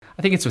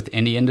I think it's with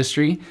any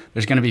industry.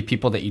 There's going to be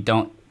people that you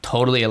don't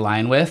totally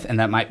align with, and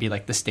that might be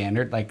like the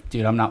standard. Like,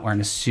 dude, I'm not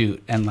wearing a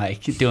suit and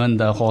like doing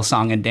the whole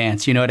song and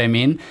dance. You know what I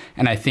mean?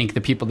 And I think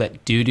the people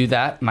that do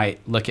that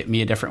might look at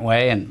me a different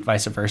way, and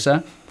vice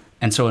versa.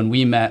 And so when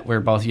we met, we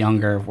were both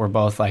younger. We're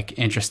both like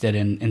interested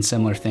in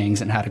similar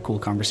things and had a cool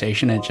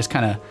conversation. And it just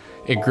kind of,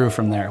 it grew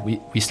from there.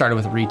 We started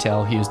with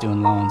retail. He was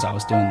doing loans. I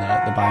was doing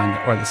the buying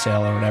or the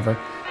sale or whatever.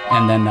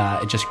 And then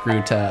it just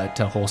grew to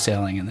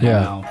wholesaling, and then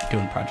now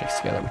doing projects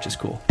together, which is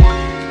cool.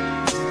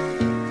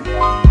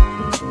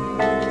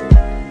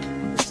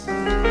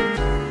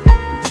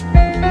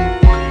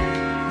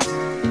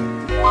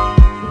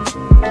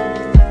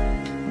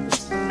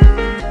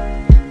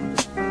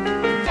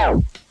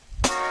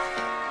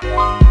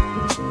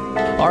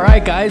 All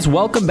right, guys,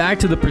 welcome back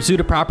to the Pursuit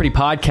of Property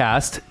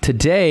podcast.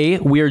 Today,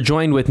 we are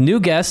joined with new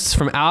guests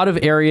from out of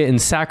area in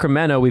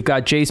Sacramento. We've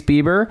got Jace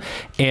Bieber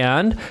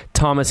and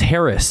Thomas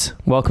Harris.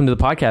 Welcome to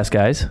the podcast,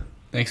 guys.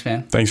 Thanks,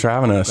 man. Thanks for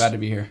having us. Glad to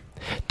be here.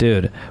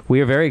 Dude, we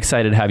are very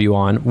excited to have you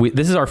on.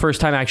 This is our first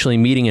time actually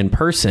meeting in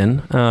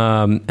person.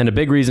 And a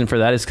big reason for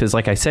that is because,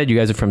 like I said, you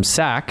guys are from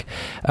Sac.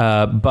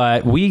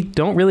 But we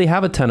don't really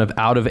have a ton of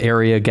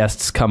out-of-area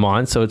guests come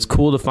on. So it's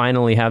cool to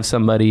finally have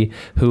somebody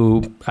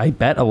who I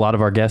bet a lot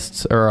of our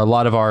guests or a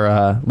lot of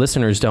our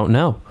listeners don't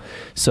know.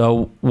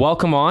 So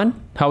welcome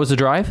on. How was the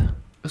drive? It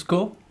was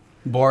cool.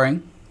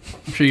 Boring.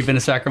 I'm sure you've been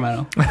to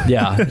Sacramento.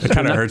 Yeah. It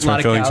kind of hurts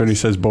my feelings when he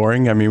says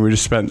boring. I mean, we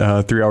just spent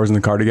 3 hours in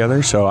the car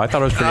together, so I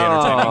thought it was pretty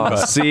entertaining.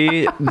 But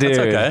see,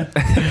 dude.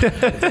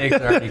 That's okay.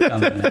 Are already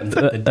coming,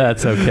 man.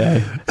 That's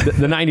okay.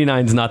 The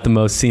 99 is not the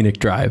most scenic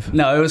drive.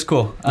 No, it was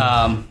cool.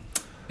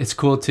 It's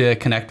cool to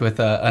connect with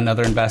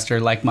another investor,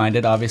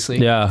 like-minded, obviously.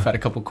 Yeah. I've had a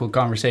couple cool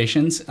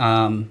conversations.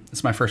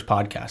 It's my first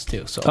podcast,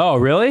 too. So. Oh,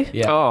 really?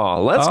 Yeah.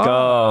 Oh, let's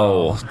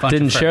go.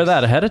 Didn't share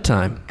that ahead of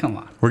time. Come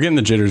on. We're getting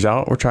the jitters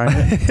out. We're trying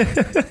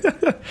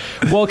it.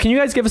 Well, can you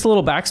guys give us a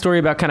little backstory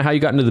about kind of how you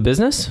got into the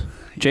business?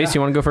 Jace,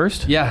 you want to go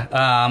first?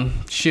 Yeah.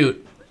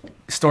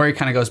 Story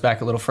kind of goes back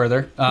a little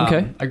further.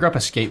 Okay. I grew up a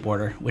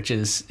skateboarder, which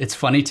is, it's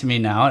funny to me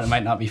now. It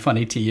might not be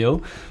funny to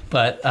you,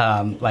 but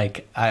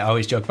like I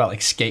always joke about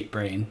like skate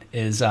brain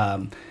is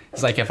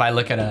it's like if I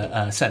look at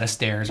a set of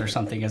stairs or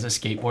something as a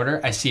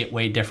skateboarder, I see it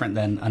way different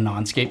than a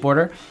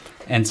non-skateboarder.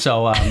 And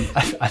so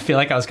I feel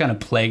like I was kind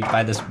of plagued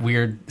by this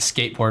weird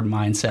skateboard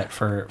mindset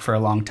for a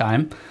long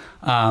time.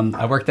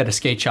 I worked at a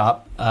skate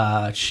shop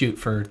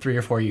for 3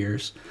 or 4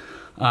 years.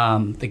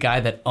 The guy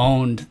that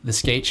owned the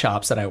skate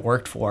shops that I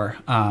worked for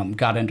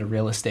got into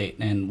real estate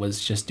and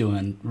was just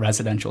doing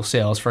residential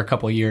sales for a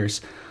couple of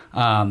years.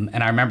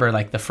 And I remember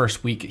like the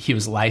first week he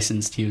was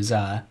licensed, he was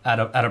at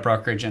a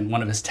brokerage, and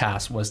one of his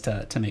tasks was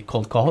to make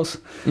cold calls.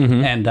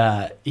 Mm-hmm.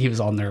 And he was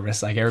all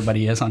nervous, like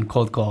everybody is on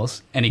cold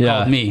calls. And he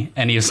called me,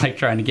 and he was like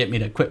trying to get me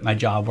to quit my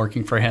job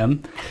working for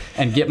him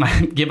and get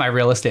my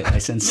real estate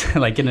license,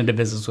 like get into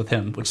business with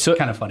him, which is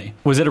kind of funny.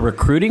 Was it a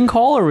recruiting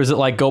call, or was it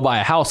like go buy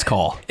a house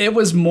call? It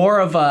was more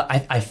of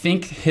I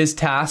think his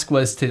task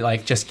was to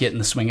like just get in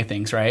the swing of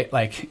things, right?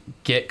 Like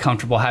get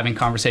comfortable having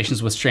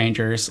conversations with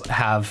strangers,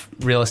 have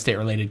real estate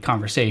related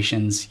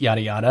conversations,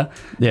 yada yada.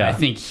 Yeah. I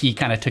think he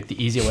kind of took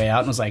the easy way out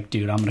and was like,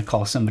 dude, I'm gonna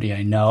call somebody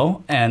I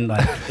know, and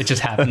like it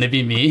just happened to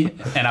be me,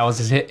 and I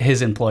was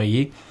his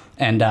employee,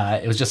 and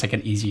it was just like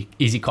an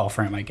easy call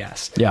for him, I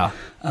guess. Yeah.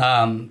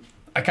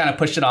 I kind of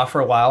pushed it off for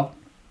a while.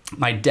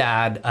 My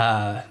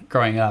dad,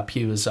 growing up,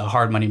 he was a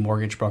hard money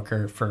mortgage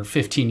broker for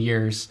 15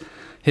 years.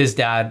 His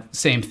dad,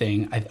 same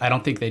thing. I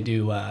don't think they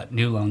do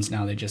new loans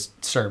now. They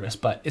just service,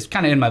 but it's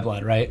kind of in my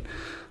blood, right?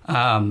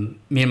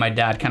 Me and my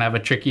dad kind of have a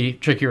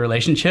tricky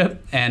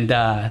relationship, and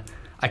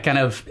I kind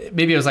of,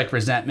 maybe it was like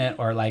resentment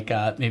or like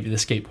maybe the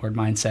skateboard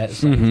mindset.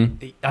 It's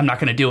like, I'm not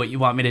going to do what you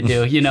want me to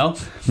do, you know?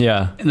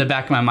 Yeah. In the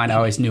back of my mind, I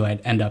always knew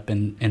I'd end up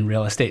in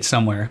real estate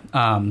somewhere.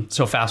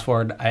 So fast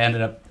forward, I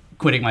ended up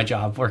quitting my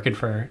job, working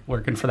for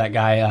that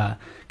guy,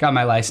 got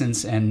my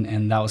license,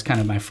 and that was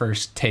kind of my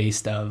first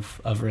taste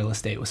of real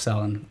estate, was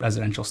selling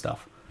residential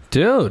stuff.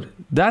 Dude,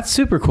 that's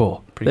super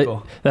cool. Pretty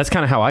cool. That's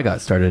kind of how I got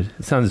started.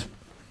 It sounds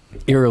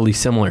eerily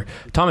similar.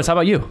 Thomas, how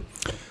about you?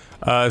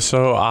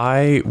 So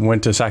I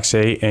went to Sac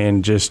State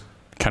and just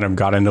kind of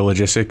got into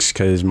logistics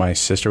because my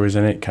sister was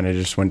in it. Kind of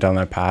just went down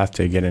that path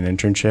to get an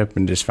internship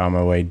and just found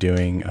my way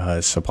doing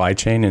supply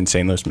chain in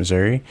St. Louis,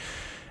 Missouri.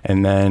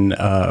 And then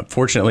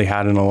fortunately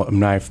had an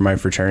alumni from my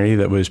fraternity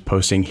that was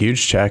posting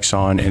huge checks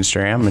on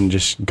Instagram and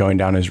just going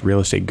down his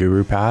real estate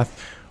guru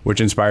path, which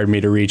inspired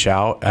me to reach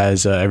out,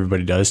 as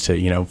everybody does,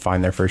 to,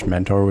 find their first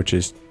mentor, which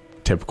is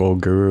typical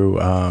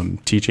guru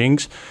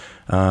teachings.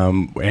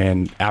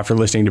 And after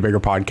listening to bigger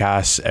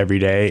podcasts every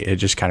day, it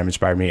just kind of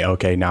inspired me.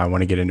 Okay, now I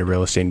want to get into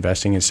real estate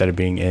investing instead of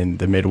being in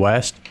the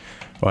Midwest,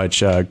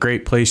 which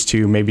great place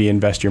to maybe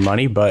invest your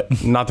money,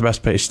 but not the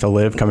best place to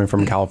live coming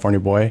from a California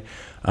boy.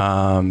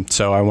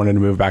 So I wanted to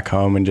move back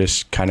home and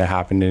just kind of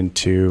happened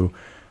into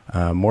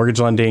mortgage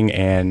lending,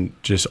 and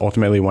just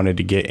ultimately wanted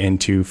to get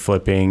into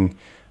flipping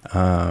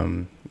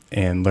and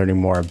learning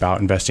more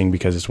about investing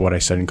because it's what I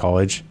studied in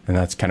college. And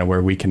that's kind of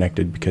where we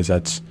connected, because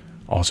that's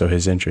also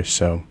his interest.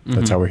 So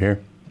that's how we're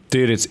here.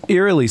 Dude, it's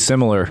eerily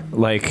similar,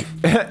 like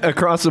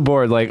across the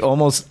board, like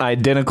almost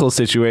identical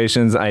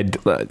situations.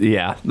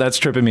 Yeah, that's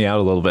tripping me out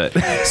a little bit.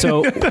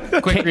 So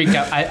Quick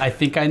recap. I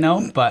think I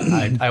know, but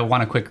I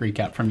want a quick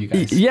recap from you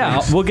guys.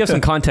 yeah, we'll give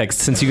some context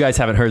since you guys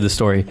haven't heard the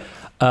story.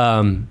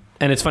 And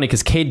it's funny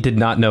because Cade did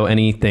not know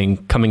anything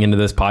coming into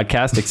this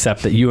podcast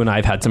except that you and I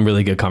have had some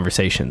really good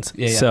conversations.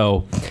 Yeah.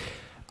 So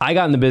I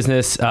got in the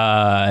business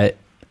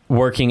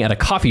working at a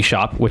coffee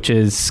shop, which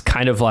is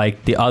kind of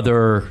like the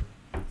other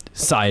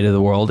side of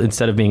the world.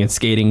 Instead of being in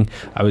skating,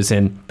 I was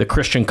in the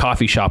Christian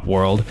coffee shop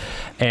world,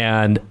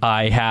 and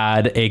I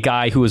had a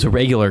guy who was a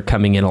regular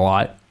coming in a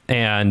lot,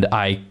 and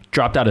I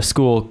dropped out of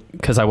school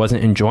because I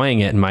wasn't enjoying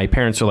it, and my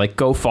parents were like,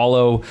 go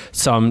follow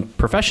some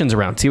professions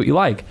around, see what you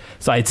like.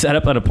 So I'd set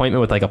up an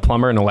appointment with like a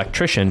plumber and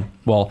electrician.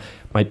 Well,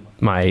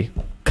 my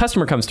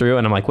customer comes through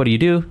and I'm like, what do you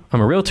do?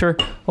 I'm a realtor.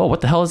 Oh,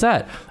 what the hell is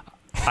that?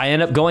 I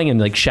end up going and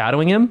like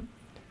shadowing him.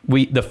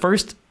 The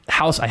first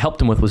house I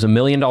helped him with was $1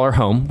 million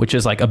home, which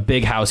is like a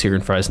big house here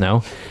in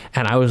Fresno.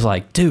 And I was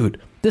like,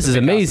 dude, this is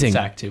amazing.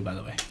 Zach too, by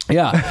the way.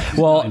 Yeah.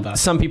 Well,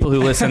 some people who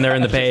listen, they're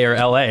in the Bay or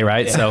LA,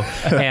 right? Yeah. So,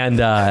 and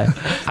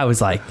I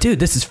was like, dude,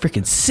 this is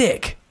freaking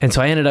sick. And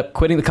so I ended up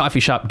quitting the coffee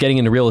shop, getting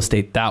into real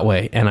estate that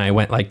way. And I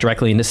went like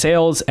directly into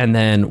sales. And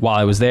then while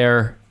I was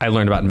there, I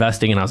learned about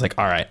investing, and I was like,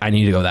 all right, I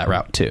need to go that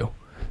route too.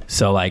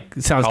 So like,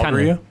 it sounds kind of... How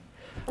old were you?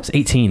 I was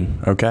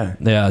 18. Okay.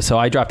 Yeah. So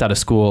I dropped out of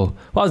school.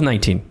 Well, I was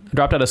 19. I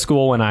dropped out of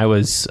school when I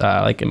was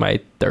like in my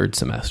third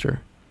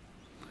semester.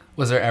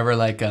 Was there ever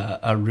like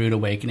a rude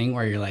awakening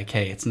where you're like,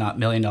 hey, it's not $1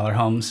 million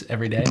homes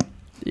every day?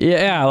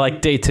 Yeah,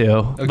 like day 2,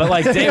 okay. But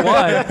like day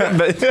 1,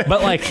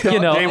 but like, you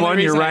know, day 1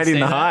 you're riding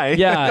the high.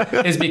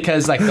 Yeah, is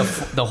because like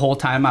the whole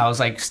time I was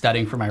like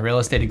studying for my real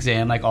estate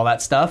exam, like all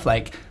that stuff.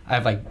 Like I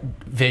have like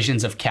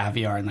visions of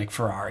caviar and like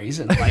Ferraris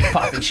and like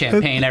popping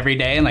champagne every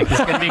day, and like this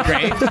is gonna be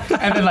great.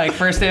 And then like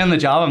first day on the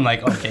job, I'm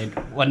like, okay,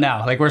 what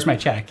now? Like where's my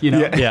check? You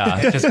know?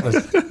 Yeah. It just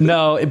was.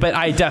 No, but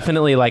I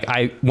definitely like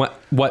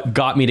what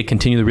got me to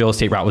continue the real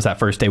estate route was that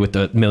first day with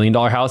the $1 million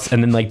house,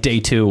 and then like day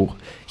 2,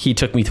 he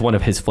took me to one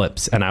of his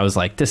flips, and I was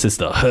like, this is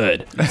the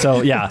hood.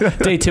 So yeah,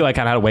 day 2, I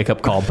kind of had a wake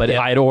up call, but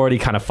I had already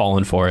kind of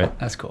fallen for it.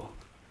 That's cool.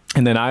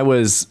 And then I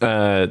was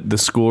the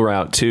school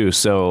route too.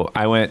 So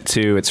I went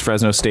to, it's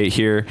Fresno State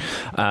here.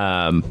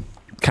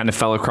 Kind of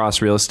fell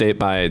across real estate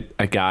by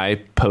a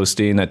guy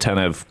posting a ton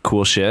of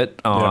cool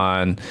shit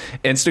on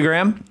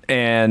Instagram,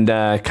 and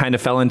kind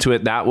of fell into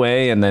it that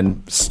way, and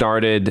then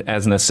started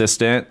as an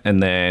assistant,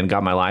 and then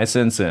got my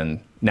license,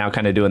 and now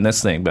kind of doing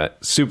this thing, but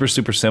super,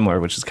 super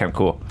similar, which is kind of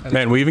cool.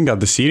 Man, we even got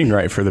the seating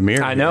right for the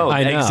mirror. I know.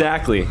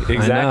 Exactly.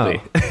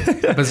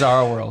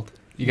 Bizarro world.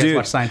 You guys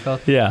watch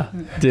Seinfeld? Yeah,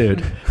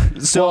 dude.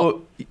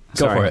 So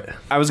go for it.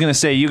 I was going to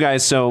say, you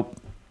guys, so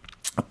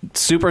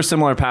super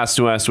similar paths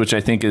to us, which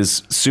I think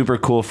is super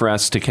cool for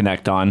us to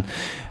connect on.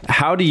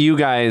 How do you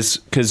guys,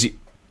 because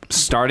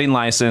starting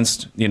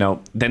licensed, you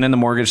know, then in the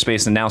mortgage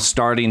space, and now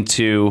starting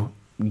to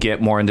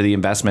get more into the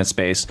investment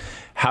space,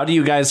 how do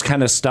you guys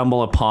kind of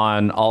stumble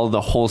upon all of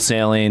the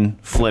wholesaling,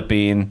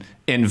 flipping,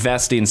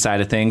 investing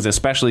side of things,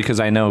 especially because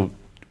I know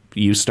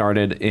you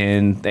started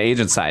in the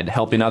agent side,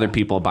 helping other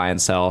people buy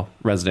and sell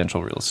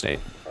residential real estate?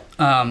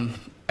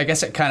 I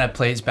guess it kind of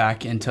plays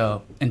back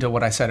into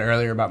what I said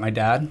earlier about my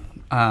dad,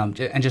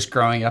 and just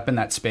growing up in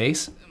that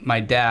space. My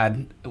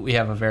dad, we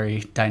have a very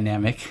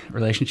dynamic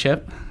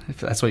relationship, if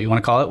that's what you want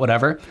to call it,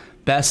 whatever.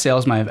 Best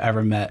salesman I've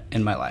ever met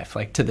in my life.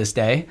 Like to this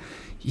day,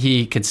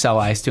 he could sell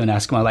ice to an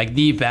Eskimo, like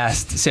the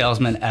best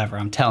salesman ever,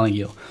 I'm telling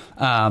you.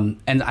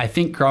 And I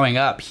think growing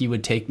up, he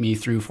would take me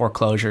through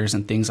foreclosures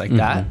and things like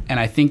that. And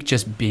I think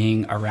just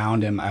being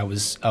around him, I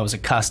was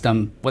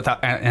accustomed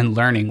without and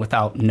learning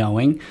without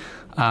knowing.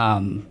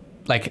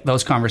 Like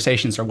those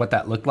conversations or what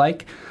that looked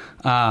like.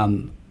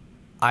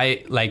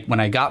 I like when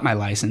I got my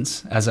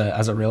license as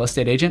a real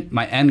estate agent,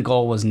 my end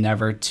goal was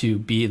never to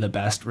be the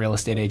best real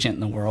estate agent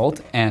in the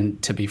world.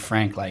 And to be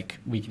frank, like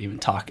we could even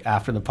talk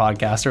after the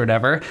podcast or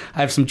whatever. I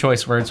have some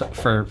choice words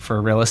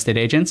for real estate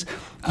agents.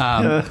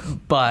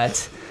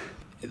 But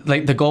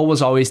like the goal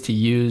was always to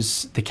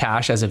use the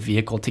cash as a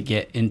vehicle to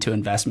get into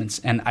investments.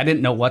 And I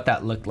didn't know what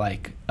that looked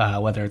like,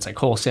 whether it's like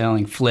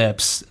wholesaling,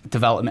 flips,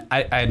 development.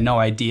 I had no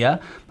idea.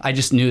 I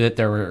just knew that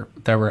there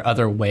were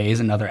other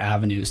ways and other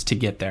avenues to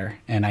get there.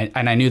 And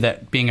I knew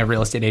that being a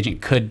real estate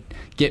agent could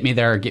get me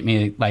there or get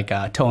me like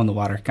a toe in the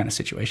water kind of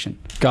situation.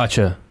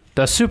 Gotcha.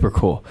 That's super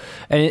cool.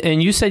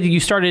 And you said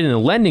you started in the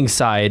lending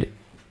side,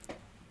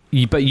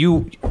 but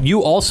you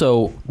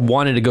also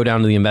wanted to go down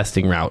to the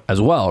investing route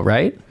as well,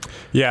 right?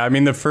 Yeah, I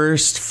mean, the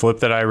first flip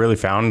that I really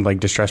found, like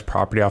distressed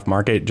property off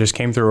market, just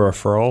came through a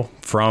referral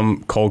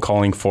from cold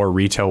calling for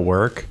retail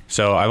work.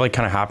 So I like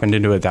kind of happened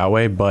into it that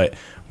way. But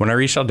when I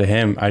reached out to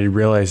him, I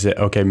realized that,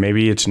 okay,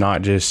 maybe it's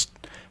not just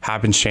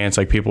happens chance.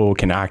 Like people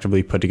can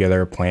actively put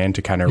together a plan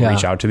to kind of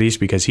reach out to these,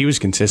 because he was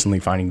consistently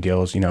finding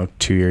deals,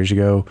 2 years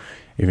ago,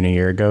 even a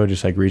year ago,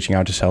 just like reaching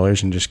out to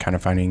sellers and just kind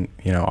of finding,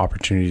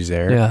 opportunities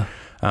there.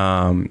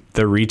 Yeah.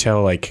 The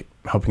retail, like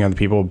helping other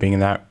people, being in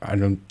that, I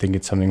don't think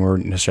it's something we're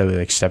necessarily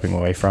like stepping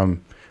away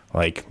from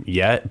like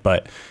yet,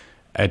 but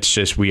it's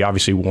just, we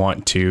obviously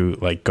want to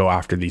like go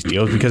after these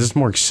deals because it's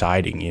more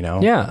exciting, you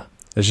know? Yeah.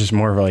 It's just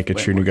more of like a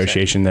true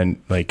negotiation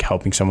than like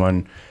helping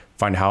someone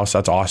find a house.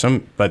 That's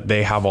awesome. But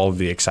they have all of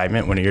the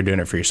excitement when you're doing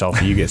it for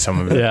yourself. You get some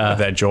of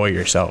that joy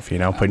yourself, you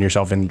know, putting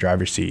yourself in the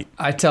driver's seat.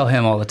 I tell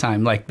him all the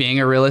time, like being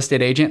a real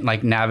estate agent,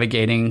 like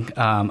navigating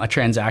a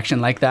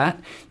transaction like that,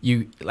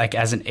 you like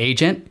as an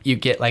agent, you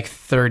get like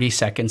 30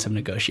 seconds of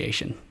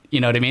negotiation. You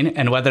know what I mean?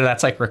 And whether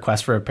that's like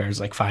request for repairs,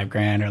 like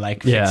 $5,000 or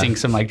like fixing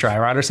some like dry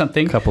rot or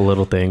something. A couple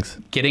little things.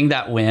 Getting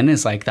that win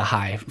is like the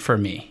high for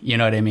me. You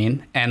know what I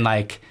mean? And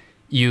like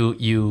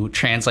you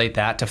translate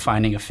that to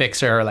finding a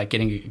fixer or like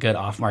getting a good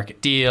off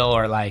market deal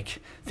or like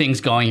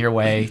things going your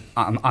way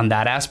on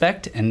that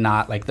aspect and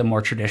not like the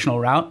more traditional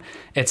route.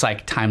 It's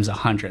like times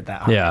 100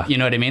 that high. Yeah. You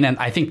know what I mean? And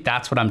I think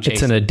that's what I'm chasing.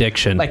 It's an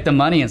addiction. Like the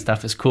money and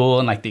stuff is cool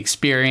and like the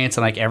experience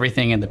and like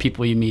everything and the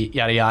people you meet,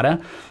 yada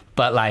yada.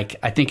 But like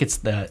I think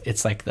it's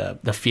like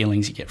the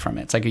feelings you get from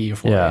it. It's like a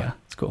euphoria. Yeah.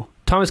 It's cool.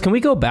 Thomas, can we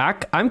go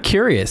back? I'm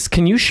curious.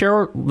 Can you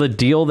share the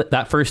deal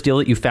that first deal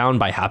that you found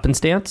by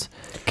happenstance?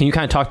 Can you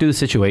kind of talk through the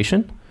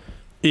situation?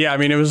 Yeah, I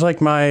mean, it was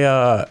like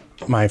my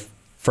my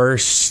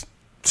first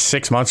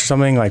 6 months or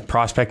something, like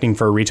prospecting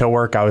for retail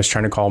work. I was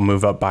trying to call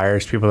move up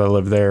buyers, people that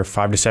live there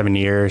 5 to 7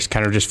 years,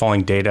 kind of just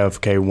following data of,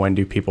 okay, when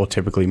do people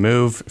typically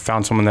move?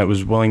 Found someone that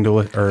was willing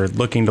to or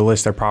looking to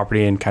list their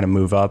property and kind of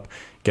move up,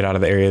 get out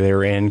of the area they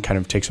were in, kind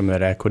of take some of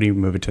that equity,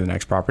 move it to the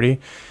next property.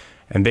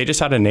 And they just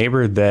had a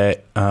neighbor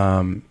that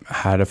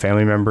had a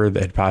family member that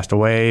had passed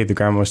away. The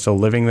grandma was still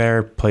living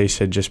there. Place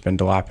had just been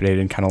dilapidated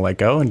and kind of let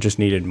go and just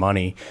needed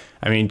money.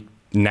 I mean,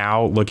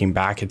 now looking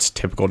back, it's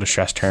typical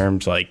distress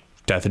terms like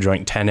death of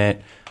joint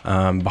tenant,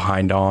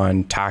 behind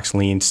on tax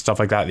liens, stuff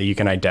like that you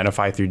can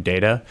identify through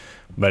data.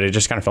 But it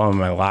just kind of fell in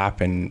my lap.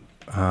 And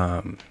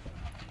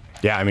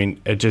yeah, I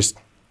mean, it just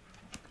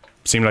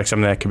seemed like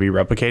something that could be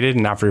replicated.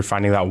 And after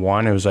finding that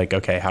one, it was like,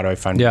 okay, how do I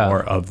find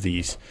more of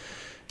these?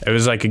 It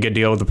was like a good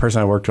deal with the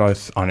person I worked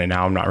with on it.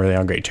 Now I'm not really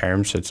on great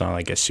terms, so it's not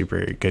like a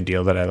super good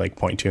deal that I like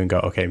point to and go,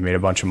 okay, made a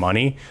bunch of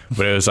money.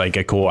 But it was like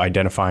a cool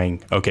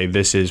identifying, okay,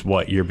 this is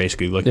what you're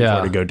basically looking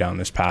for to go down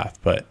this path.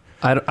 But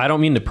I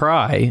don't mean to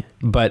pry,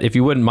 but if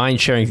you wouldn't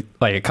mind sharing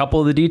like a couple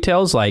of the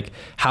details, like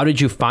how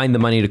did you find the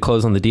money to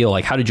close on the deal?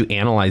 Like how did you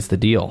analyze the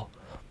deal?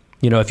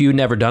 You know, if you'd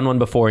never done one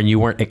before and you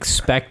weren't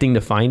expecting to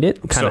find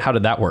it, kind of how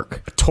did that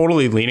work?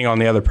 Totally leaning on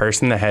the other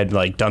person that had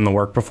like done the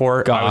work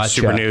before. Gotcha. I was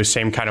super new,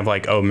 same kind of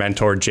like,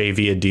 mentor,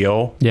 JV a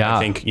deal. Yeah. I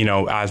think, you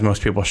know, as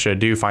most people should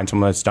do, find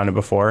someone that's done it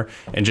before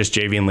and just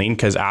JV and lean,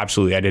 because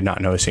absolutely I did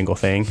not know a single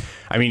thing.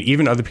 I mean,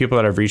 even other people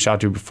that I've reached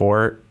out to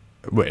before,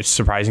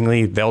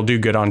 surprisingly, they'll do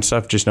good on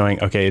stuff just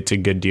knowing, okay, it's a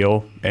good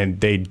deal, and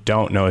they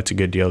don't know it's a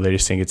good deal. They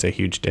just think it's a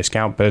huge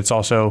discount. But it's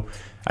also,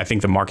 I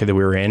think the market that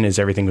we were in is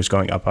everything was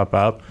going up, up,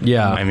 up.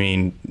 Yeah. I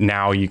mean,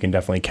 now you can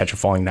definitely catch a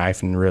falling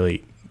knife and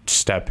really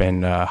step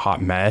in a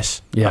hot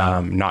mess,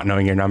 not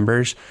knowing your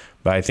numbers.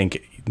 But I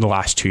think the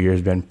last 2 years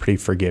have been pretty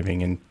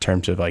forgiving in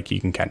terms of like, you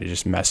can kind of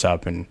just mess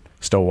up and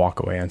still walk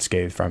away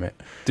unscathed from it.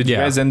 Did you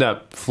guys end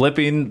up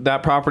flipping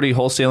that property,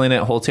 wholesaling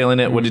it?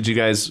 Mm-hmm. What did you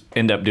guys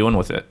end up doing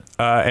with it?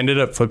 Ended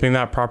up flipping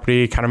that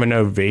property, kind of an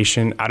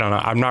innovation. I don't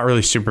know. I'm not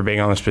really super big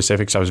on the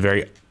specifics.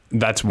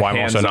 That's why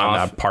I'm also not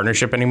in that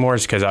partnership anymore,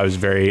 is because I was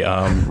very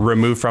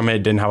removed from it,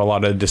 didn't have a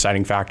lot of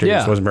deciding factors,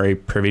 wasn't very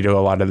privy to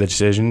a lot of the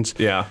decisions.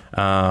 Yeah.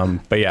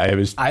 But yeah, it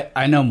was.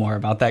 I know more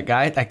about that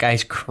guy. That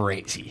guy's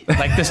crazy.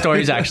 Like the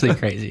story's actually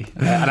crazy.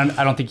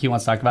 I don't think he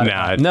wants to talk about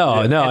it. No,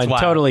 I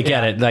wild. totally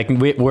get it. Like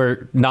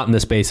we're not in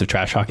the space of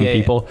trash talking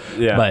people.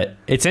 Yeah. But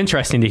it's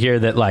interesting to hear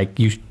that like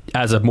you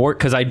as a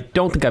because I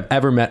don't think I've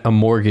ever met a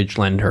mortgage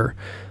lender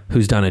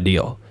who's done a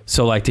deal.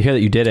 So like to hear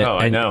that you did it. Oh,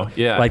 I know.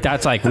 Yeah. Like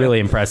that's like really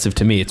impressive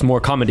to me. It's more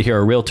common to hear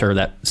a realtor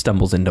that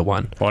stumbles into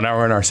one. Well, now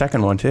we're in our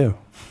second one too.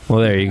 Well,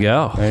 there you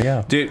go. There you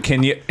go.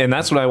 Dude, and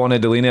that's what I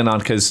wanted to lean in on,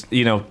 because,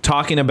 you know,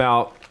 talking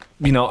about,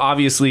 you know,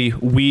 obviously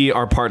we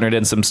are partnered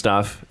in some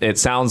stuff. It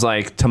sounds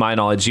like, to my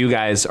knowledge, you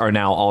guys are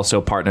now also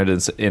partnered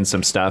in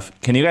some stuff.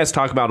 Can you guys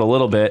talk about a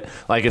little bit,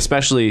 like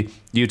especially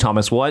you,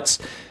 Thomas, what's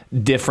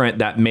different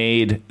that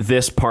made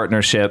this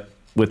partnership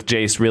with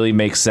Jace really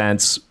make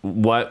sense?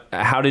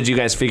 How did you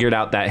guys figure it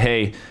out that,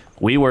 hey,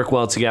 we work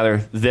well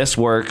together, this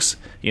works,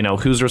 you know,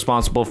 who's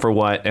responsible for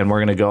what, and we're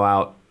going to go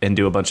out and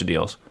do a bunch of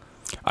deals?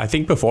 I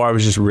think before I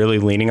was just really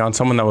leaning on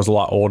someone that was a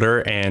lot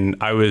older, and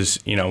I was,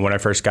 you know, when I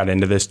first got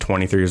into this,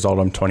 23 years old,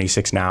 I'm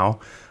 26 now,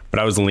 but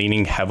I was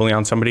leaning heavily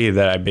on somebody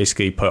that I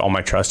basically put all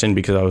my trust in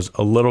because I was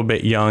a little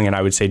bit young and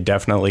I would say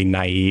definitely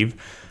naive.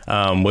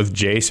 With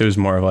Jace, it was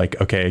more of like,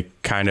 okay,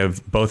 kind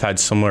of both had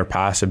similar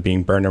paths of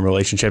being burned in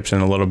relationships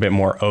and a little bit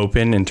more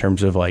open in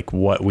terms of like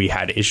what we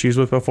had issues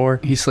with before.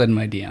 He slid in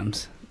my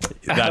DMs.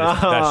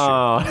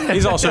 That's true.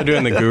 He's also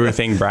doing the guru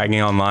thing,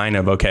 bragging online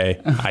of, okay,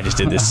 I just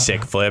did this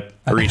sick flip.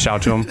 I reached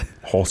out to him,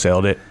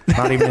 wholesaled it.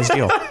 Not even his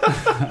deal.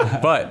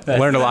 But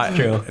learned a lot.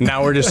 True.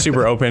 Now we're just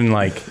super open,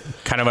 like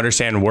kind of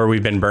understand where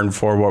we've been burned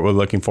for, what we're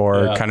looking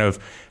for, kind of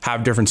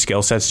have different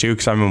skill sets too,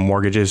 because I'm in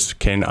mortgages,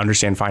 can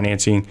understand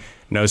financing,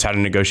 knows how to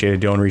negotiate a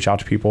deal and reach out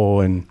to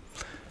people. And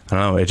I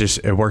don't know.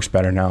 It works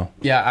better now.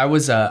 Yeah, I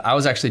was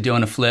actually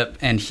doing a flip,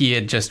 and he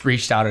had just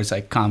reached out. I was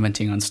like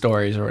commenting on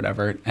stories or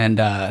whatever,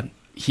 and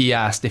he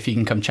asked if he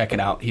can come check it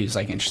out. He was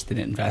like interested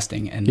in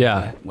investing, and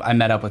I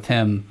met up with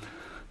him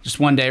just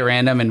one day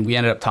random, and we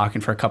ended up talking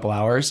for a couple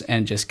hours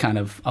and just kind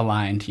of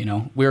aligned. You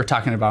know, we were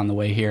talking about on the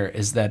way here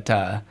is that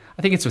I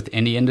think it's with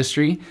any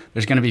industry,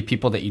 there's going to be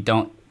people that you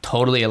don't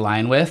totally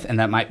align with, and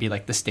that might be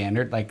like the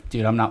standard. Like,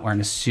 dude, I'm not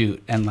wearing a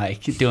suit and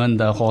like doing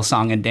the whole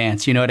song and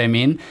dance. You know what I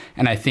mean?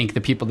 And I think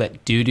the people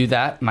that do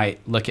that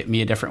might look at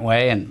me a different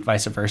way, and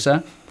vice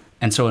versa.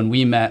 And so when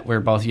we met, we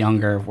were both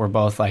younger. We're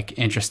both like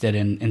interested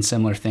in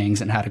similar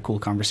things and had a cool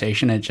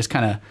conversation. It just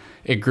kind of,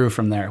 it grew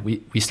from there.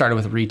 We started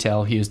with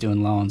retail. He was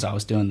doing loans. I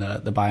was doing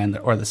the buy and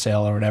or the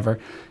sale or whatever.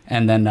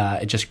 And then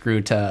it just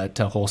grew to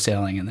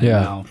wholesaling, and then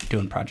now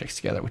doing projects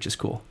together, which is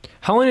cool.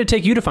 How long did it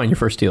take you to find your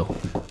first deal?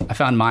 I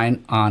found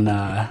mine on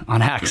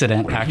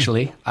accident,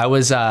 actually. I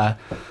was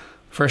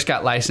first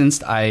got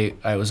licensed. I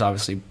was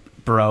obviously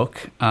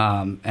broke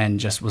and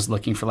just was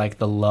looking for like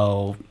the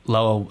low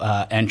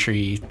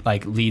entry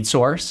like lead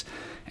source,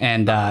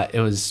 and it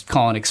was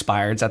calling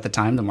expireds at the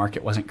time. The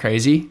market wasn't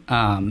crazy,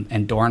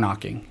 and door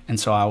knocking, and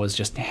so I was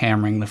just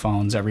hammering the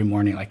phones every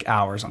morning, like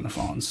hours on the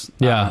phones,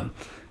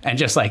 and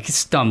just like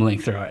stumbling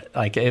through it.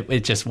 Like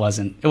it just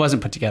wasn't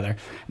put together.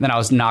 And then I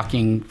was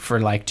knocking for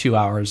like 2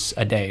 hours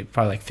a day,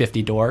 probably like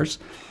 50 doors,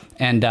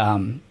 and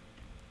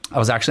I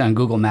was actually on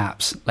Google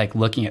Maps, like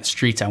looking at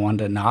streets I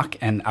wanted to knock,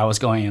 and I was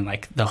going in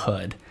like the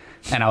hood,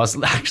 and I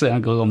was actually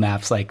on Google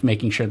Maps, like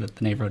making sure that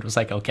the neighborhood was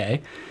like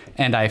okay,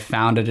 and I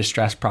found a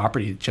distressed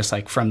property just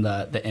like from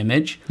the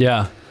image.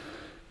 Yeah.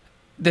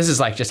 This is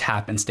like just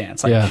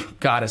happenstance. Like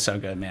God is so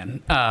good,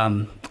 man.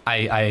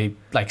 I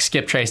like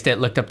skip traced it,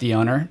 looked up the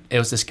owner. It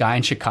was this guy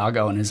in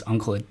Chicago, and his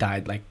uncle had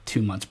died like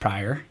 2 months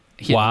prior.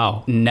 He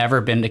had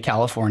never been to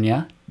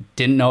California,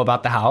 didn't know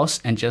about the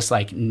house, and just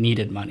like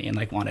needed money and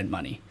like wanted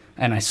money.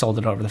 And I sold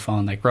it over the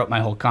phone, like wrote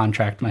my whole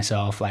contract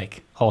myself,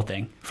 like whole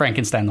thing,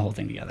 Frankenstein the whole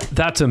thing together.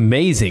 That's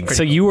amazing.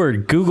 So you were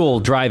Google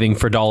driving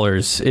for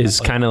dollars is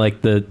kind of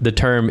like the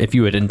term if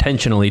you had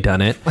intentionally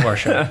done it. For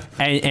sure.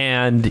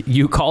 and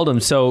you called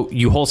him. So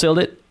you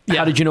wholesaled it? Yeah.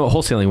 How did you know what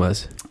wholesaling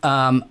was?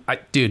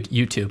 Dude,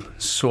 YouTube,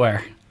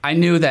 swear. I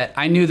knew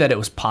that it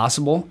was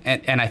possible.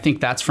 And I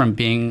think that's from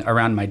being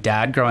around my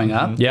dad growing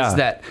up. Yeah. Is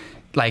that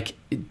like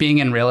being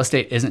in real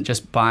estate isn't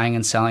just buying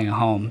and selling a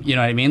home. You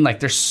know what I mean?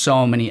 Like there's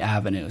so many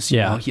avenues. You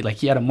know?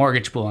 He had a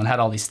mortgage pool and had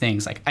all these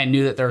things. Like I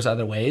knew that there was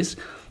other ways.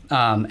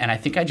 And I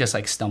think I just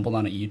like stumbled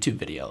on a YouTube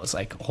video. It was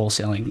like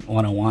wholesaling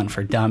 101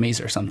 for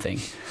dummies or something.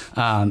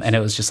 And it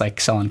was just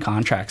like selling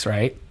contracts,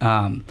 right?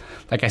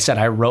 Like I said,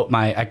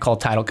 I called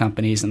title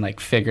companies and like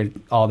figured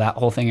all that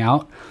whole thing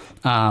out.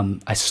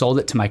 I sold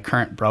it to my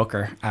current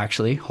broker,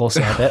 actually,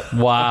 wholesaled it.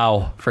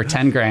 Wow. For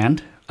 10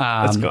 grand.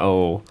 Let's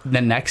go.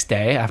 The next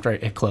day after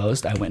it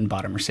closed, I went and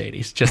bought a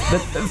Mercedes. Just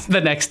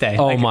the next day.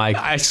 Oh like, my!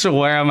 I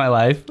swear on my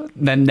life.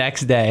 The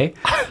next day,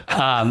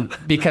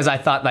 because I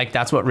thought like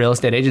that's what real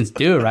estate agents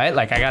do, right?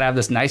 Like I gotta have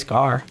this nice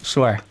car.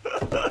 Swear.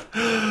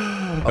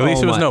 At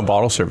least it was no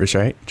bottle service,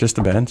 right? Just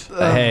the Benz.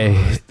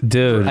 Hey,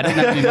 dude. I didn't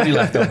have any money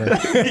left over.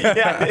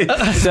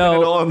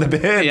 So all in the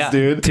Benz,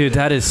 dude. Dude,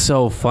 that is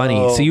so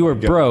funny. So you were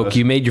broke.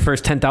 You made your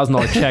first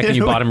 $10,000 check and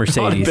you bought a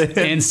Mercedes.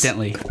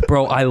 Instantly.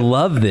 Bro, I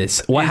love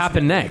this. What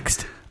happened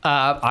next?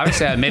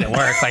 Obviously, I made it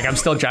work. Like I'm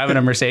still driving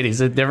a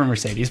Mercedes, a different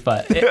Mercedes,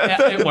 but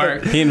it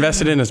worked. He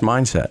invested in his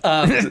mindset.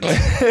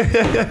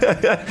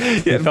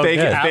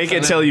 Fake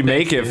it till you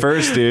make it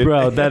first, dude.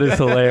 Bro, that is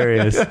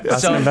hilarious.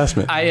 That's an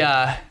investment.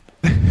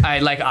 I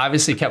like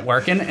obviously kept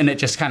working, and it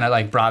just kind of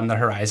like broadened the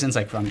horizons.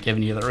 Like if I'm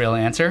giving you the real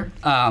answer,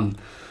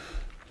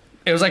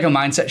 it was like a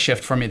mindset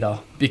shift for me though,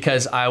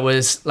 because I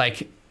was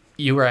like,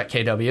 you were at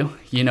KW,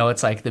 you know,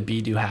 it's like the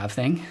be, do, have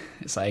thing.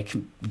 It's like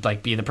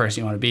be the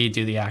person you want to be,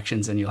 do the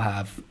actions, and you'll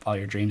have all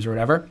your dreams or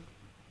whatever.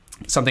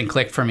 Something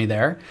clicked for me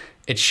there.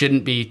 It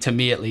shouldn't be, to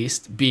me at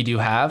least, be, do,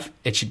 have.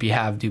 It should be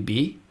have, do,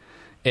 be.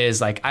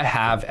 Is like I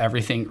have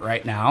everything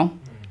right now.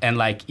 And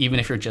like, even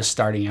if you're just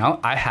starting out,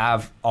 I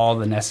have all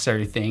the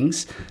necessary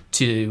things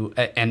to,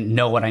 and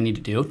know what I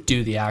need to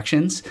do the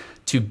actions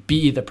to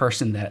be the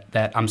person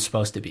that I'm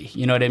supposed to be.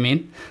 You know what I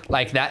mean?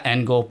 Like that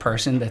end goal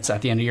person that's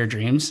at the end of your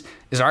dreams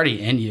is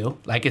already in you.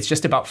 Like, it's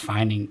just about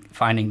finding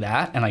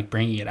that and like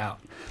bringing it out.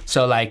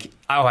 So like,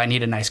 oh, I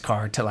need a nice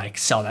car to like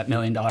sell that $1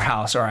 million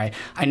house, or I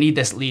need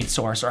this lead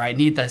source, or I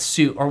need the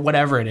suit, or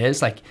whatever it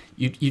is. Like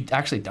you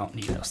actually don't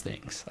need those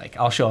things. Like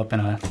I'll show up in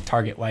a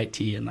Target white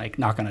tee and like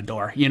knock on a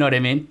door. You know what I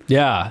mean?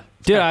 Yeah.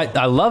 Dude,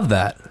 I love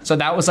that. So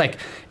that was like,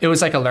 it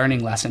was like a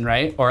learning lesson,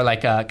 right? Or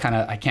like a kind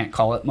of, I can't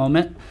call it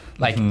moment.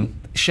 Like,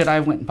 should I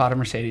have went and bought a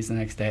Mercedes the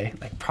next day?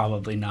 Like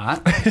probably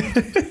not.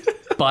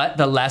 But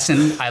the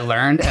lesson I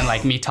learned, and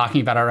like me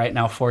talking about it right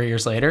now 4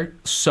 years later,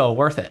 so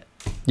worth it.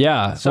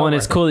 Yeah. So well, and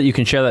it's cool that you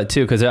can share that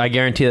too, because I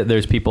guarantee that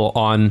there's people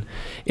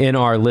in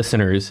our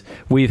listeners.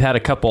 We've had a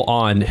couple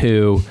on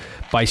who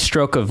by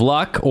stroke of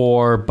luck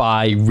or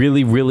by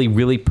really, really,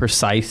 really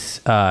precise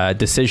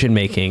decision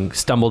making,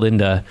 stumbled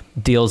into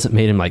deals that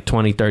made him like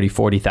 20, 30,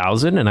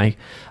 40,000. And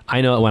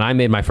I know when I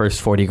made my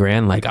first 40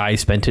 grand, like I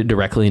spent it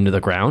directly into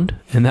the ground,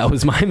 and that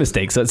was my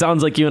mistake. So it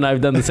sounds like you and I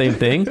have done the same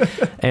thing.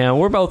 And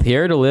we're both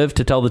here to live,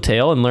 to tell the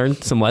tale and learn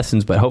some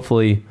lessons, but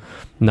hopefully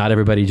not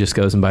everybody just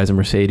goes and buys a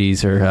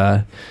Mercedes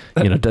or,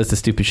 does the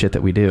stupid shit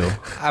that we do.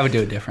 I would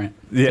do it different.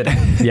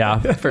 Yeah,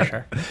 For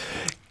sure.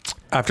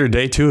 After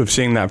day 2 of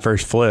seeing that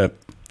first flip,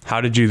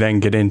 how did you then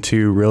get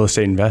into real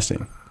estate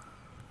investing?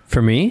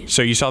 For me?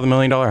 So you saw the $1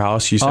 million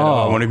house. You said,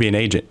 I want to be an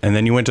agent. And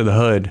then you went to the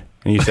hood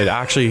and you said,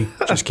 actually,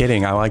 just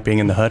kidding. I like being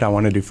in the hood. I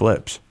want to do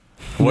flips.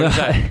 What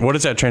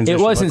does that transition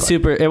It wasn't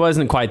look like? it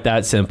wasn't quite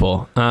that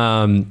simple.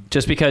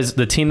 Just because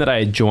the team that I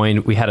had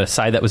joined, we had a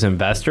side that was an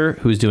investor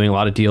who's doing a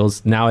lot of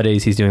deals.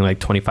 Nowadays, he's doing like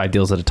 25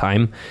 deals at a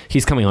time.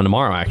 He's coming on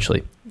tomorrow,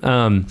 actually.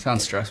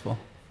 Sounds stressful.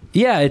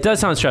 Yeah, it does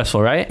sound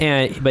stressful, right?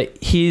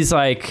 But he's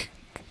like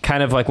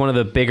kind of like one of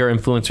the bigger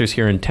influencers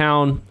here in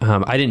town.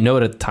 I didn't know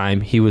it at the time.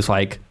 He was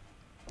like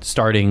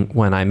starting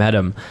when I met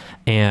him.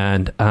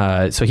 And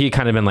so he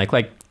kind of been like,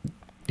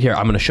 here,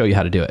 I'm going to show you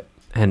how to do it.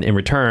 And in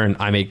return,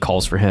 I made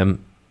calls for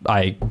him.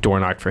 I door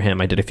knocked for him.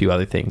 I did a few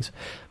other things.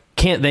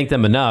 Can't thank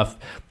them enough,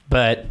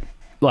 but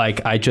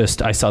like I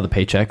saw the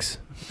paychecks.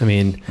 I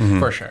mean,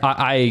 For sure.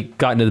 I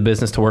got into the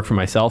business to work for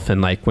myself.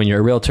 And like when you're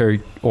a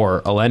realtor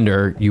or a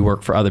lender, you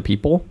work for other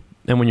people.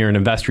 And when you're an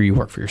investor, you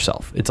work for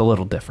yourself. It's a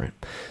little different.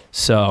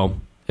 So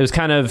it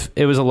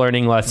was a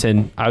learning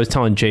lesson. I was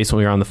telling Jason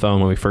when we were on the phone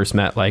when we first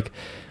met, like,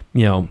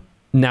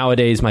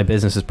 nowadays my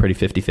business is pretty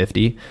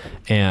 50-50.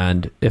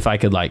 And if I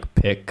could like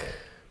pick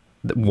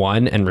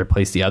one and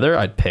replace the other,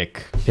 I'd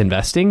pick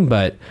investing.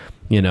 But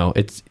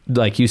it's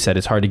like you said,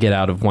 it's hard to get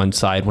out of one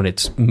side when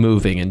it's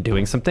moving and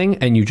doing something,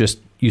 and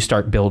you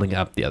start building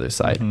up the other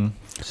side.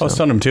 I was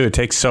telling them too, it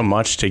takes so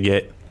much to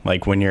get,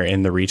 like when you're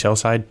in the retail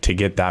side, to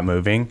get that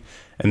moving.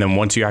 And then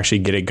once you actually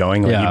get it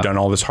going, like you've done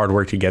all this hard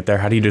work to get there,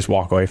 how do you just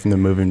walk away from the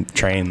moving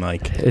train?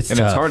 Like it's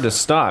hard to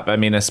stop. I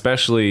mean,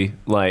 especially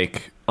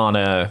like on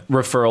a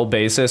referral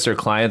basis or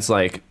clients,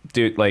 like,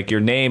 dude, like your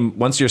name,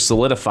 once you're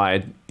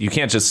solidified, you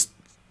can't just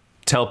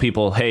tell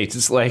people, hey,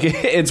 just like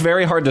it's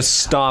very hard to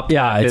stop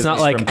it's not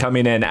like from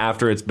coming in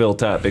after it's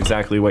built up.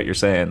 Exactly what you're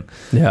saying.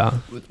 Yeah.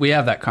 We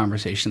have that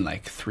conversation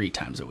like 3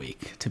 times a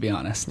week, to be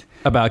honest.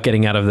 About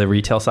getting out of the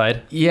retail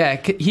side?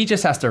 Yeah, he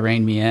just has to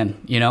rein me in,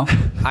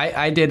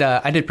 I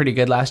did pretty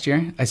good last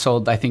year. I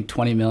sold, I think,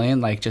 20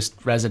 million, like just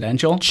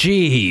residential.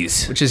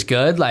 Jeez. Which is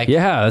good. Like,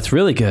 yeah, that's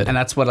really good. And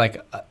that's what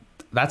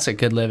that's a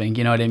good living,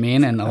 you know what I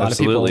mean? And a lot of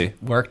people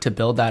work to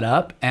build that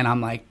up. And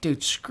I'm like,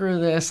 dude, screw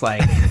this.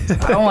 Like,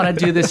 I don't want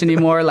to do this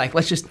anymore. Like,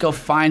 let's just go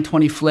find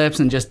 20 flips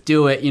and just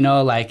do it,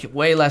 like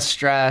way less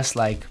stress,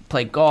 like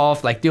play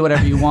golf, like do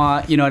whatever you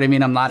want. You know what I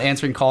mean? I'm not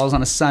answering calls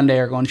on a Sunday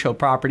or going to show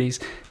properties.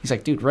 He's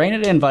like, dude, rein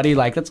it in, buddy.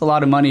 Like, that's a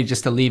lot of money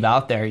just to leave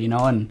out there,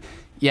 and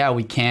yeah,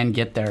 we can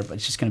get there, but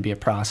it's just going to be a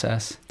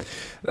process.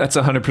 That's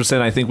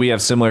 100%. I think we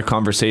have similar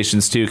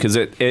conversations too, because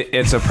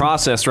it's a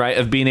process, right?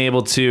 Of being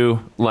able to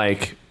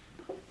like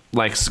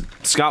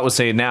Scott was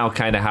saying now,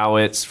 kind of how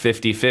it's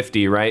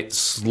 50-50, right?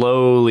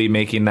 Slowly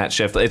making that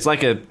shift. It's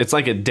like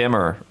a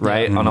dimmer,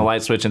 right? On a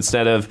light switch,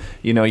 instead of,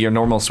 your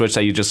normal switch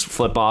that you just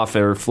flip off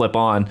or flip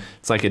on.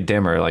 It's like a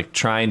dimmer, like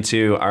trying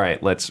to, all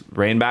right, let's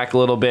rein back a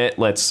little bit.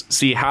 Let's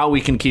see how we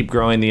can keep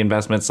growing the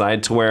investment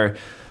side to where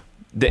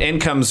the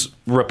income's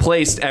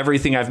replaced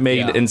everything I've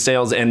made in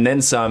sales and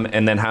then some.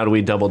 And then how do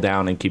we double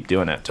down and keep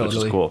doing it? Totally.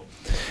 Which is cool.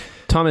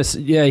 Thomas,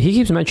 yeah, Jace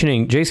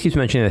keeps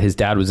mentioning that his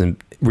dad was in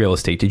real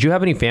estate. Did you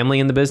have any family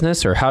in the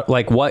business, or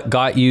what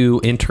got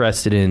you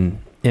interested in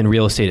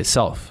real estate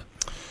itself?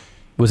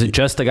 Was it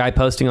just the guy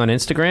posting on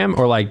Instagram,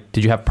 or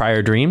did you have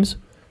prior dreams?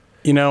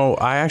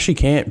 I actually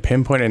can't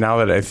pinpoint it now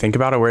that I think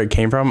about it, where it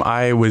came from.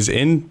 I was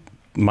in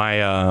my,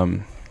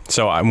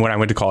 when I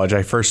went to college,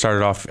 I first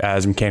started off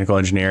as a mechanical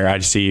engineer. I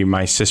just see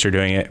my sister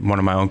doing it. One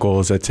of my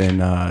uncles that's in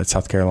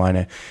South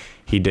Carolina,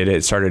 he did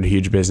it, started a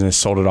huge business,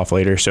 sold it off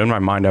later. So in my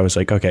mind, I was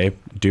like, okay,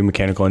 do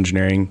mechanical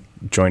engineering,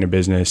 join a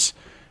business,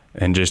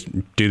 and just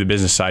do the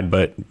business side.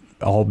 But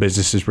all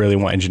businesses really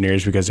want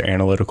engineers because they're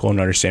analytical and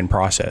understand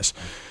process.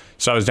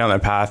 So I was down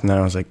that path, and then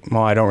I was like,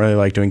 well, I don't really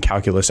like doing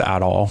calculus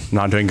at all. I'm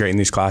not doing great in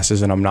these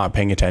classes, and I'm not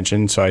paying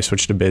attention. So I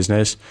switched to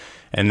business.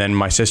 And then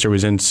my sister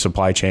was in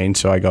supply chain.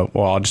 So I go,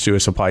 well, I'll just do a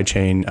supply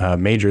chain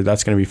major.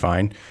 That's going to be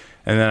fine.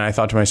 And then I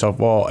thought to myself,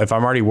 well, if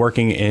I'm already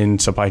working in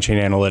supply chain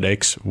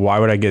analytics, why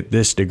would I get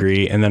this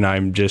degree? And then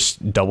I'm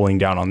just doubling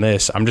down on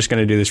this. I'm just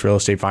going to do this real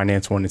estate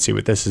finance one and see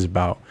what this is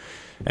about.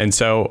 And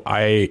so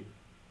I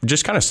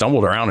just kind of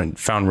stumbled around and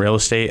found real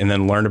estate, and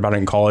then learned about it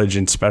in college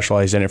and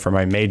specialized in it for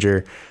my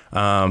major.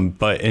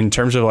 But in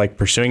terms of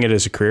pursuing it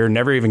as a career,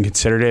 never even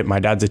considered it. My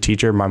dad's a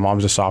teacher. My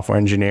mom's a software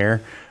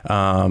engineer.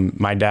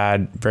 My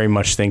dad very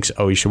much thinks,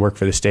 oh, you should work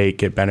for the state,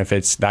 get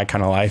benefits, that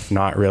kind of life,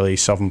 not really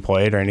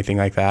self-employed or anything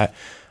like that.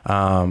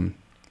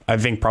 I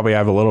think probably I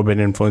have a little bit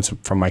of influence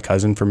from my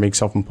cousin from being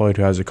self-employed,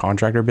 who has a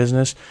contractor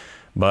business.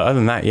 But other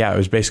than that, yeah, it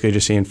was basically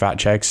just seeing fat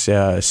checks,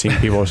 seeing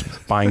people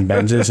buying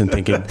Benzes and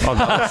thinking, oh,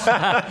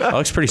 that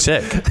looks pretty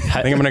sick.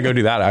 I think I'm going to go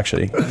do that,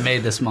 actually. I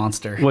made this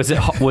monster. Was it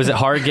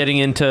hard getting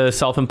into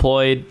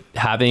self-employed,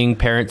 having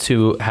parents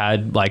who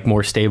had like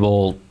more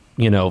stable,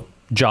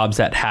 jobs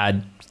that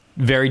had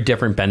very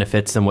different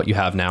benefits than what you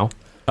have now?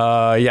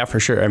 Yeah,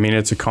 for sure. I mean,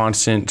 it's a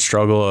constant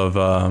struggle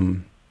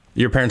of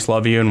your parents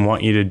love you and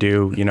want you to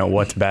do,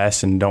 what's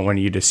best and don't want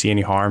you to see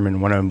any harm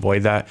and want to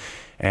avoid that.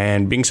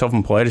 And being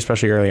self-employed,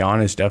 especially early on,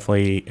 is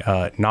definitely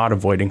not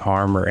avoiding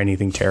harm or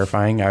anything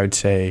terrifying. I would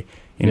say,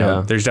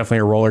 there's definitely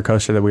a roller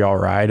coaster that we all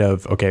ride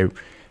of, okay,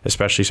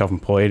 especially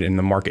self-employed and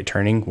the market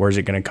turning. Where's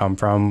it going to come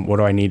from? What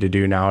do I need to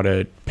do now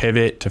to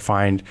pivot, to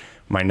find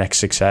my next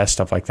success,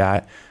 stuff like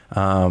that.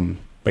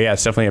 But yeah,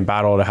 it's definitely a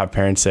battle to have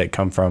parents that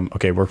come from,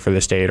 okay, work for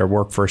the state or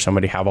work for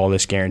somebody, have all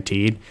this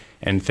guaranteed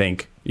and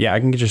think, yeah, I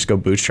can just go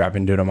bootstrap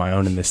and do it on my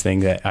own in this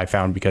thing that I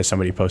found because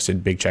somebody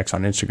posted big checks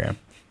on Instagram.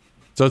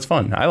 So it's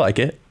fun. I like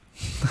it.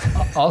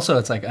 Also,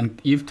 it's like,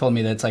 you've told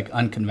me that it's like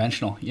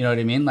unconventional. You know what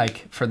I mean?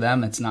 Like for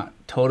them, it's not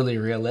totally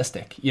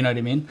realistic. You know what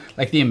I mean?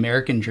 Like the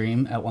American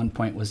dream at one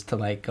point was to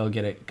like go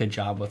get a good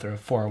job with a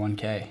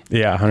 401k.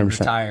 Yeah, 100%.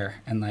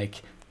 Retire and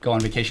like go on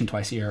vacation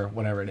twice a year or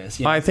whatever it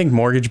is. I think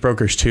mortgage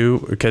brokers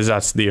too, because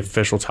that's the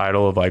official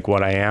title of like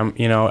what I am.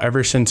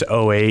 Ever since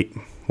 2008,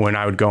 when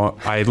I would go,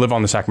 I live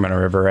on the Sacramento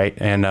River, right?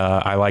 And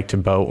I liked to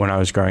boat when I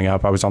was growing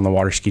up. I was on the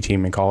water ski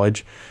team in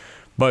college.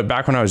 But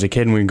back when I was a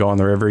kid and we'd go on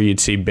the river, you'd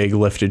see big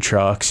lifted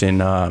trucks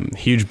and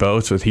huge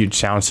boats with huge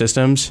sound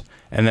systems.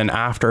 And then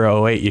after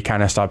 2008, you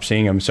kind of stopped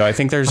seeing them. So I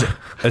think there's,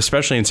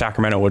 especially in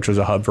Sacramento, which was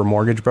a hub for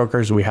mortgage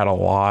brokers, we had a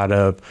lot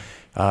of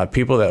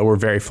people that were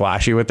very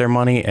flashy with their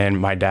money. And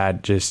my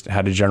dad just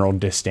had a general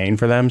disdain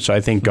for them. So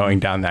I think going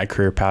down that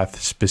career path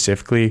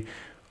specifically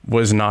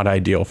was not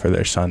ideal for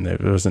their son.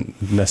 It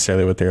wasn't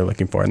necessarily what they were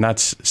looking for. And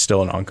that's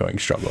still an ongoing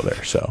struggle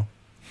there. So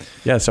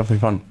yeah, it's definitely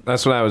fun.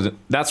 That's what I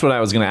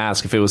was going to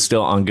ask, if it was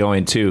still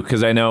ongoing too,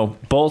 because I know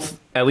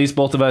at least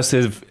both of us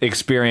have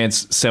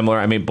experienced similar.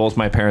 I mean, both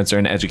my parents are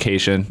in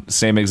education,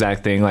 same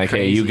exact thing. Like,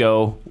 Crazy. Hey, you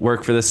go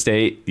work for the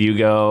state, you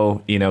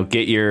go,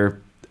 get your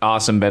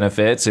awesome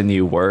benefits and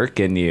you work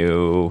and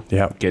you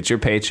get your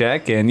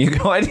paycheck and you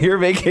go on your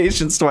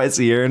vacations twice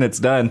a year and it's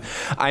done.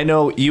 I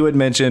know you had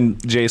mentioned,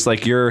 Jace,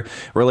 like your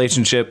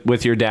relationship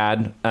with your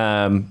dad,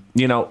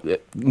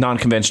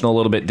 non-conventional, a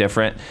little bit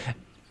different.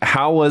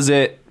 How was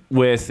it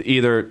with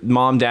either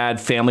mom,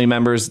 dad, family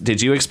members? Did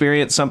you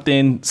experience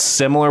something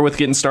similar with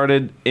getting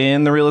started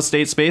in the real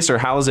estate space, or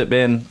how has it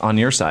been on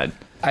your side?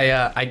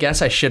 I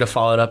guess I should have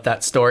followed up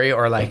that story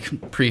or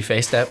like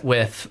prefaced it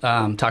with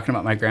talking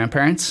about my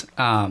grandparents.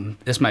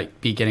 This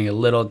might be getting a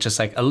little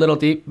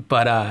deep,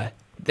 but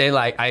they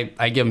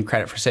I give them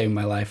credit for saving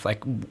my life, like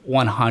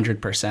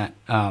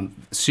 100%.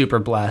 Super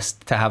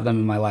blessed to have them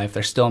in my life.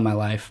 They're still in my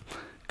life.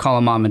 Call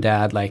them mom and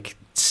dad, like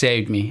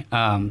saved me.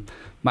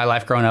 My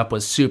life growing up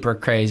was super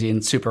crazy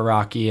and super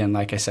rocky. And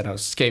like I said, I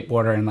was a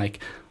skateboarder and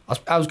like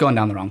I was going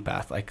down the wrong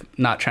path, like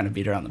not trying to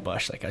beat around the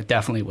bush. Like I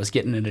definitely was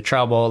getting into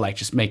trouble, like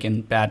just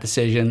making bad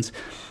decisions.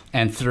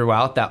 And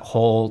throughout that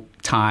whole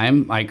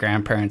time, my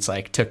grandparents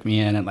like took me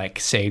in and like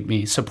saved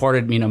me,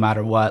 supported me no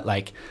matter what.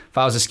 Like if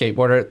I was a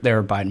skateboarder, they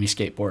were buying me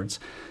skateboards.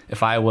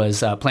 If I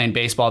was playing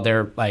baseball,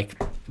 they're like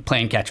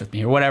playing catch with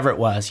me or whatever it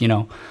was,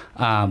 When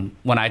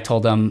I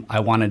told them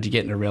I wanted to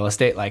get into real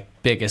estate, like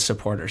biggest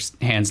supporters,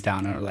 hands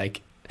down, are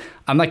like,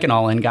 I'm like an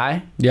all-in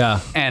guy. Yeah.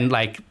 And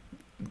like,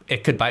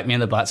 it could bite me in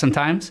the butt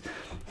sometimes.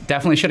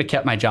 Definitely should have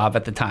kept my job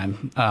at the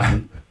time.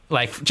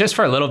 Like just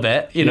for a little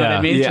bit, you know what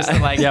I mean? Yeah. Just to,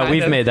 like,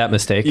 we've made that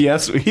mistake.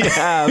 Yes, we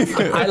have.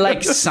 I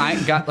like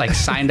signed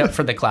up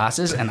for the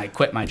classes and I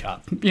quit my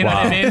job. You know what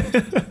I mean?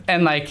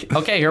 And like,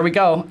 okay, here we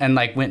go. And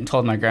like went and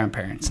told my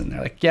grandparents and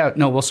they're like, yeah,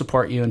 no, we'll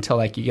support you until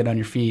like you get on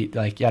your feet,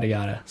 like yada,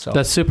 yada. So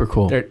that's super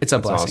cool. It's a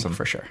blessing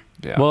for sure.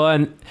 Yeah. Well,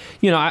 and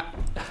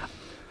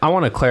I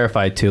want to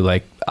clarify too,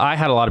 like I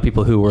had a lot of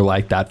people who were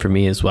like that for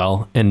me as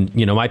well. And,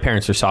 my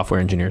parents are software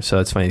engineers, so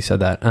it's funny you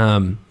said that.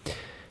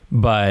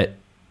 But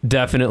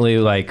definitely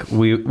like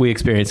we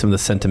experienced some of the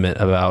sentiment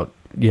about,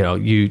 are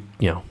you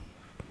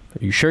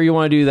sure you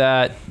want to do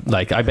that?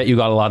 Like, I bet you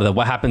got a lot of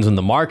what happens when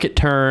the market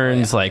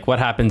turns, like what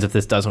happens if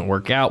this doesn't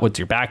work out? What's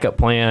your backup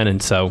plan?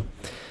 And so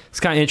it's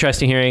kind of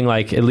interesting hearing,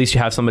 like, at least you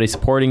have somebody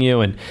supporting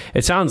you. And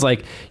it sounds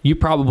like you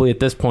probably at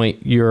this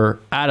point, you're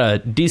at a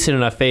decent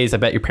enough phase. I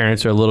bet your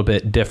parents are a little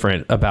bit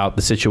different about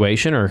the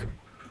situation, or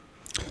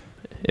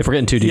if we're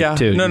getting too deep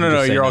too.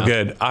 No, you're all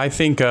good. I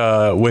think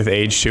with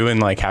age too,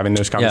 and like having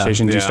those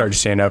conversations, you start to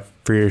stand up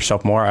for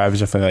yourself more. I was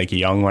definitely like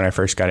young when I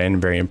first got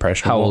in, very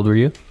impressionable. How old were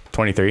you?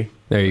 23.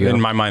 There you go. In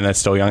my mind, that's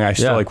still young. I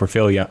still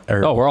feel young.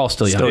 We're all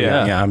still young.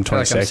 Yeah, I'm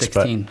 26. I'm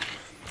 16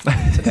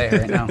 today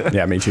right now.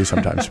 Yeah, me too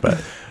sometimes. But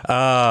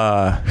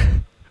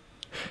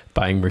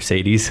buying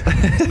Mercedes. I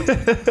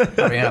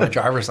don't have a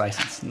driver's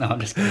license. No, I'm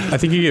just kidding. I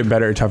think you get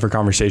better at tougher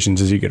conversations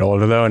as you get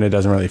older, though, and it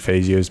doesn't really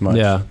phase you as much.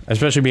 Yeah.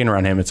 Especially being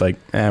around him, it's like,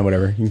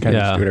 whatever. You can kind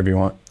of just do whatever you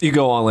want. You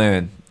go all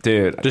in,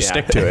 dude. Just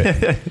stick to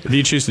it. If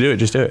you choose to do it,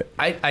 just do it.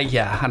 I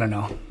don't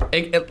know.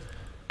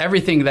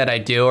 everything that I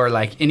do or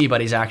like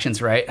anybody's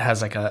actions, right,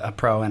 has like a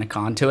pro and a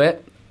con to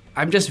it.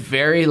 I'm just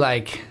very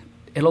like,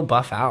 it'll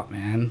buff out,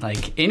 man.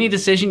 Like any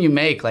decision you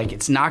make, like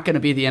it's not going to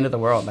be the end of the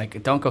world.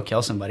 Like don't go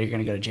kill somebody. You're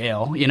going to go to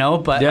jail, you know?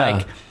 But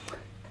like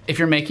if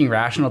you're making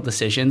rational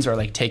decisions or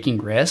like taking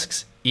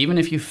risks, even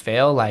if you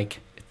fail, like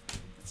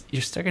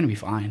you're still going to be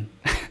fine.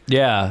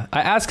 Yeah.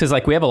 I ask because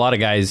like we have a lot of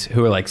guys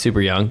who are like super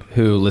young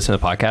who listen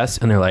to the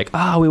podcast and they're like,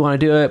 oh, we want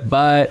to do it,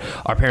 but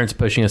our parents are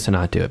pushing us to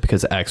not do it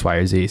because of X, Y,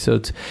 or Z. So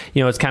it's,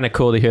 you know, it's kind of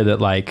cool to hear that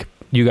like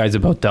you guys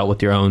have both dealt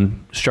with your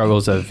own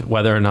struggles of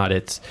whether or not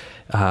it's,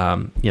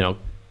 you know,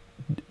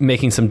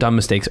 making some dumb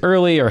mistakes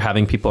early or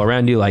having people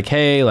around you like,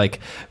 hey, like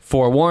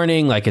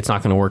forewarning, like it's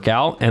not going to work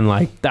out. And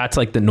like, that's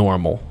like the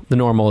normal. The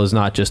normal is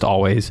not just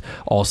always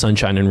all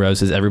sunshine and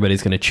roses.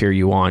 Everybody's going to cheer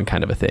you on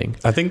kind of a thing.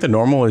 I think the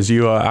normal is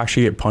you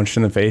actually get punched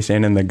in the face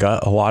and in the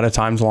gut a lot of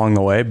times along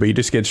the way, but you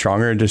just get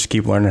stronger and just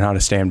keep learning how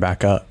to stand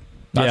back up.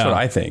 That's what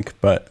I think.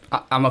 But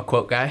I'm a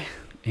quote guy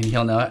and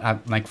he'll know it.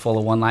 I'm like full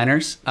of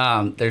one-liners.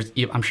 I'm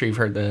sure you've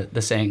heard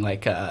the saying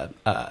like,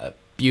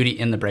 beauty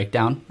in the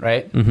breakdown,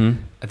 right? Mm-hmm.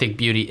 I think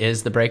beauty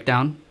is the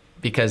breakdown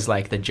because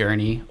like the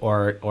journey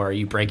or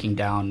you breaking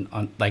down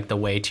on like the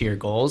way to your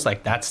goals,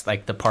 like that's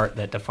like the part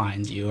that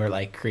defines you or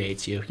like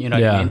creates you. You know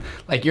what I mean?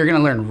 Like you're going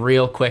to learn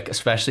real quick,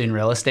 especially in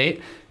real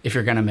estate, if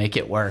you're going to make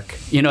it work.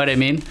 You know what I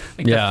mean?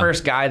 Like the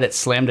first guy that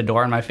slammed a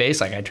door in my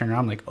face, like I turned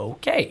around, I'm like,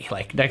 okay,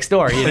 like next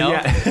door, you know?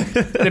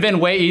 It'd have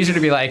been way easier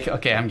to be like,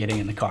 okay, I'm getting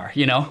in the car,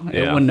 you know?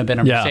 It wouldn't have been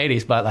a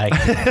Mercedes, but like,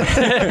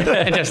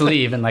 and just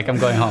leave and like, I'm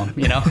going home,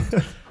 you know?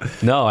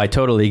 No, I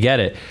totally get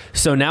it.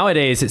 So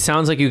nowadays, it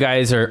sounds like you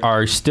guys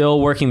are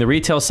still working the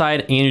retail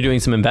side and you're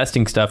doing some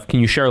investing stuff. Can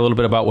you share a little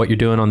bit about what you're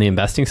doing on the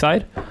investing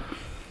side?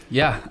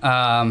 Yeah.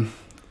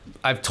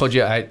 I've told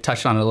you, I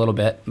touched on it a little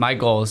bit. My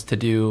goal is to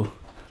do,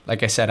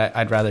 like I said,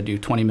 I'd rather do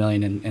 20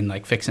 million in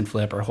like fix and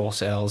flip or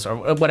wholesales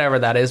or whatever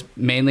that is,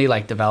 mainly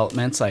like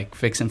developments, like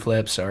fix and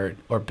flips or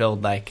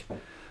build like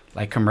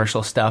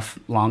commercial stuff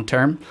long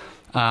term.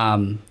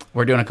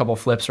 We're doing a couple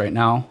flips right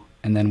now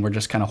and then we're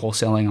just kind of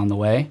wholesaling on the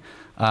way.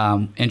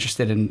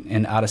 Interested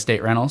in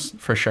out-of-state rentals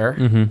for sure,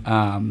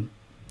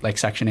 like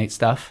Section 8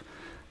 stuff.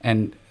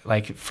 And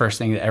like first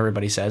thing that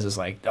everybody says is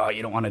like, oh,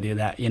 you don't want to do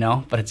that, you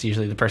know? But it's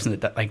usually the person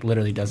that like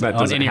literally doesn't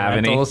own any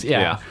rentals.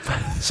 Yeah.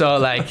 So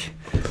like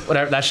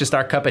whatever, that's just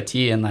our cup of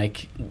tea. And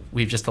like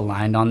we've just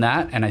aligned on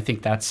that. And I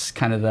think that's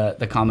kind of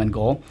the common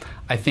goal.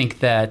 I think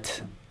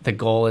that the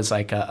goal is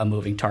like a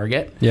moving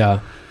target. Yeah.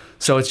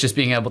 So it's just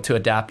being able to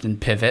adapt and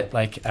pivot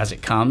like as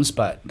it comes.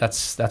 But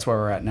that's where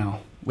we're at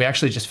now. We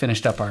actually just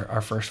finished up our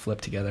first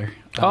flip together.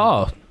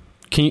 Do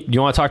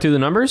you want to talk through the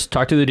numbers?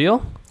 Talk through the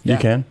deal? You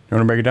can. You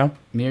want to break it down?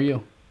 Me or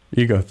you?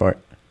 You go for it.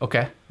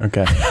 Okay.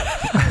 Okay.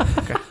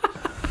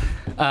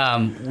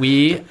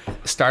 We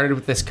started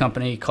with this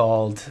company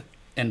called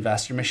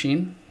Investor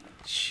Machine.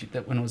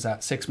 When was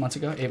that? 6 months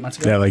ago? 8 months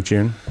ago? Yeah, like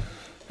June.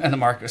 And the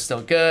market was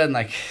still good, and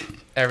like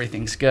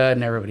everything's good,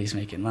 and everybody's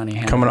making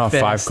money. Coming off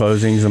 5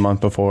 closings the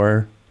month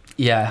before.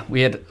 Yeah,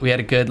 we had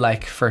a good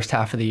like first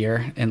half of the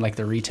year in like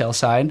the retail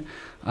side.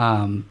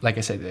 Like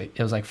I said,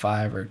 it was like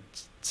 5 or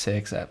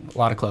 6, a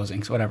lot of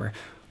closings, whatever.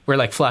 We're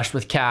like flushed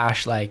with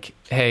cash, like,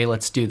 hey,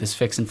 let's do this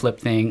fix and flip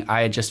thing.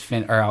 I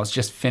was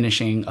just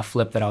finishing a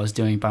flip that I was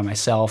doing by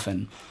myself,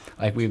 and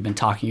like we've been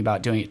talking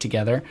about doing it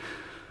together.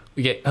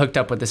 We get hooked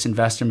up with this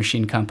Investor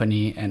Machine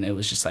company, and it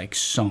was just like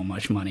so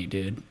much money,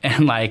 dude.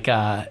 And like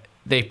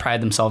they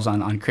pride themselves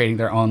on creating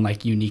their own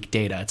like unique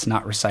data. It's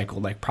not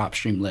recycled like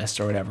PropStream lists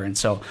or whatever. And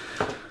so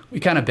we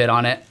kind of bid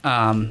on it.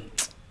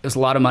 It was a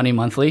lot of money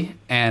monthly,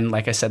 and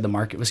like I said, the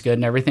market was good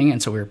and everything,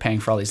 and so we were paying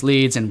for all these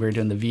leads, and we were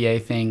doing the VA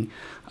thing,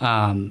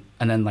 and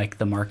then like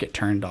the market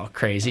turned all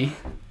crazy,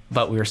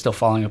 but we were still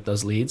following up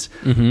those leads.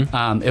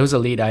 Mm-hmm. It was a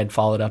lead I had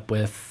followed up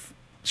with,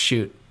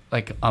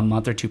 like a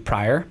month or two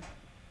prior.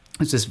 It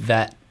was this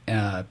vet,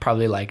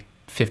 probably like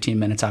 15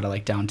 minutes out of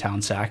like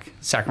downtown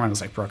Sacramento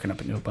was like broken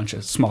up into a bunch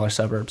of smaller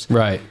suburbs.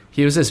 Right.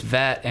 He was this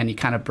vet, and he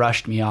kind of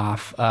brushed me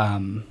off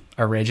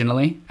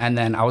originally, and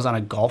then I was on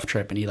a golf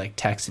trip, and he like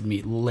texted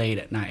me late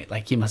at night,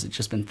 like he must have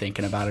just been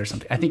thinking about it or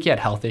something. I think he had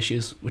health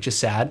issues, which is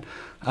sad,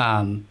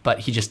 but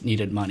he just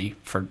needed money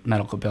for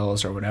medical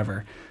bills or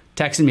whatever.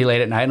 Texted me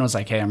late at night and was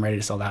like, hey, I'm ready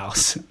to sell the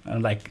house.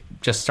 And like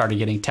just started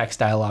getting text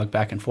dialogue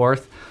back and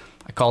forth.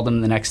 I called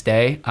him the next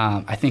day.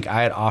 I think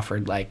I had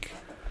offered like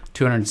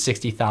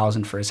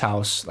 $260,000 for his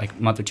house like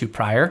a month or two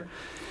prior,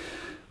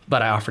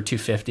 but I offered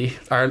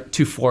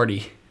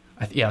 $240.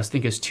 I was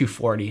thinking it was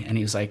 240, and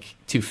he was like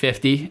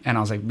 250, and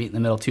I was like meet in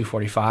the middle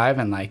 245,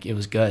 and like it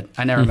was good.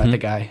 I never met the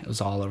guy. It was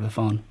all over the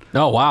phone.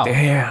 Oh wow.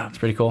 Damn. It's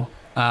pretty cool.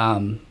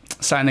 Signed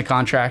the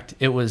contract.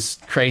 It was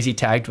crazy,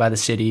 tagged by the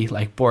city,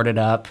 like boarded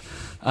up.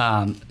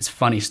 It's a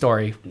funny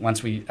story.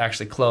 Once we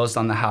actually closed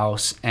on the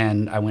house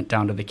and I went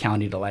down to the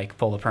county to like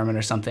pull a permit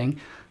or something,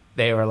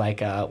 they were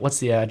like, what's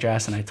the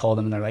address? And I told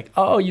them, and they're like,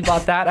 oh, you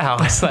bought that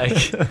house.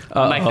 Like,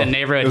 I'm like the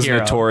neighborhood hero.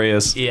 It was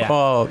notorious. Yeah.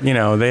 Well,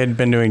 they had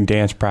been doing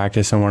dance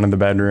practice in one of the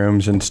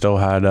bedrooms and still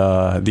had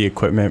the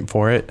equipment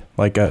for it,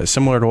 like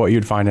similar to what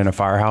you'd find in a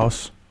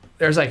firehouse.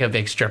 there's like a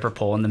big stripper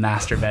pole in the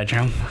master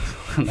bedroom,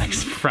 like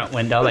front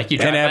window. Like you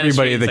drive And by the everybody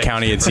street, in the it's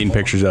county had seen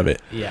pictures of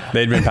it. Yeah.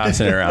 They'd been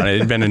passing it around. It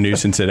had been a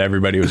nuisance that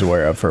everybody was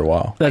aware of for a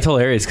while. That's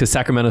hilarious because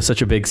Sacramento's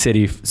such a big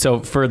city. So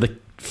for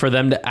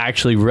them to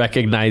actually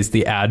recognize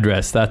the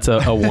address, that's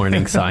a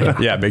warning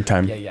sign. Yeah, big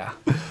time. Yeah.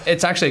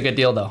 It's actually a good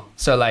deal though.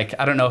 So like,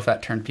 I don't know if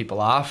that turned people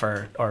off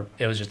or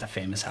it was just a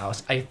famous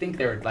house. I think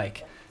they were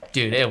like,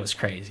 dude, it was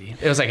crazy.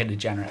 It was like a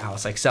degenerate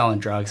house, like selling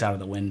drugs out of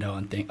the window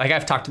and things. Like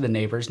I've talked to the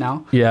neighbors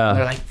now. Yeah. And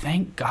they're like,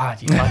 thank God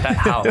you bought that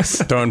house.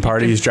 Throwing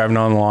parties, driving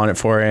on the lawn at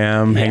 4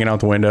 a.m., hanging out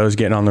the windows,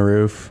 getting on the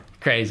roof.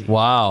 Crazy.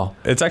 Wow.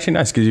 It's actually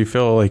nice because you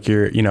feel like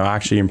you're,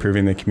 actually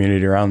improving the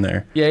community around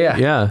there.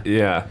 Yeah.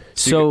 Yeah.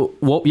 So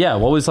what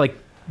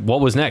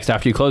was next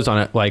after you closed on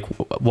it? Like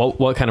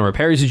what kind of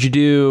repairs did you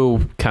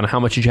do? Kind of how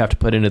much did you have to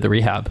put into the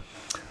rehab?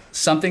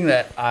 Something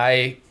that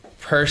I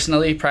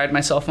personally pride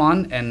myself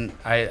on, and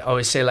I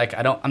always say like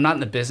I'm not in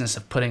the business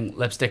of putting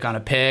lipstick on a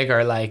pig,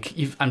 or like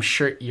I'm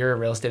sure you're a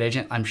real estate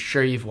agent. I'm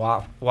sure you've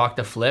walked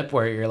a flip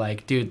where you're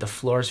like, dude, the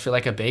floors feel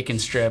like a bacon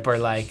strip, or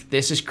like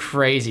this is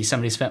crazy.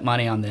 Somebody spent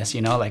money on this,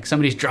 like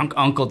somebody's drunk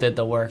uncle did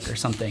the work or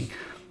something.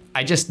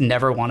 I just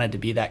never wanted to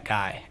be that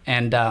guy,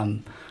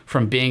 and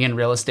from being in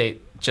real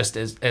estate just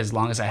as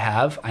long as I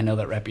have, I know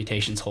that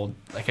reputations hold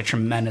like a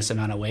tremendous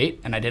amount of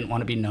weight, and I didn't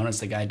want to be known as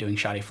the guy doing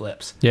shoddy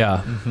flips. Yeah.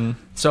 Mm-hmm.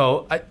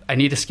 So I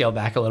need to scale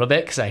back a little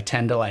bit because I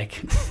tend to like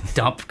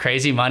dump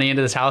crazy money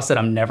into this house that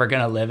I'm never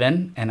going to live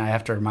in, and I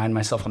have to remind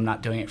myself I'm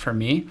not doing it for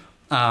me.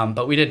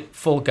 But we did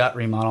full gut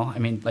remodel. I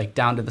mean, like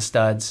down to the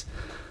studs,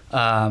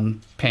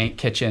 paint,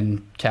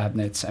 kitchen,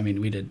 cabinets. I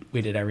mean, we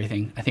did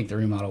everything. I think the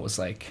remodel was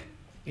like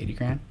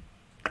 $80,000.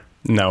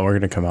 No, we're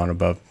going to come out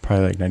above,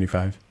 probably like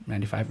 95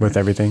 with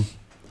everything.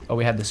 Oh,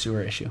 we had the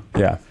sewer issue.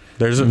 Yeah.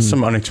 There's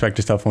some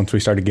unexpected stuff once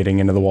we started getting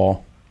into the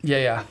wall.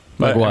 Yeah.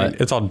 Like But what? I mean,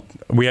 it's all,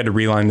 we had to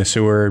reline the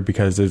sewer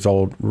because there's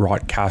old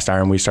wrought cast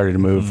iron. We started to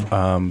move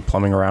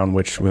plumbing around,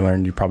 which we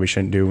learned you probably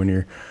shouldn't do when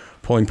you're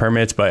pulling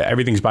permits, but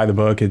everything's by the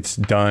book. It's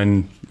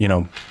done,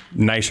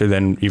 nicer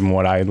than even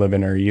what I live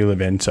in or you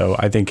live in. So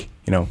I think,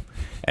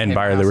 end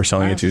buyer that we're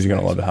selling it to is going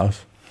to love the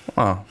house.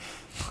 Oh.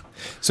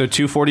 So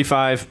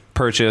 245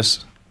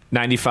 purchase,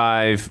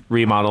 95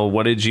 remodel.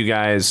 What did you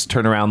guys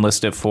turn around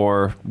list it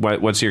for?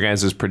 What's your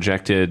guys'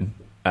 projected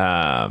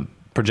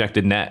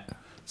net?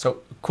 So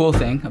cool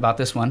thing about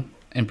this one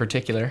in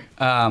particular,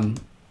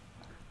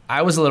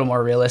 I was a little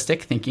more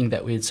realistic, thinking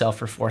that we'd sell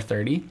for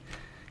 430.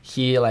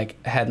 He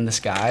like head in the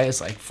sky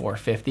is like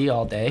 450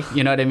 all day.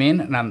 You know what I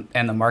mean?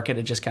 And the market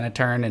had just kind of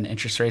turned, and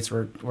interest rates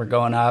were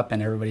going up,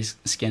 and everybody's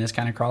skin is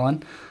kind of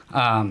crawling.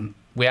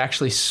 I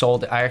actually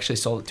sold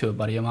it to a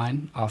buddy of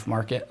mine off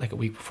market like a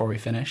week before we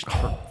finished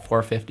for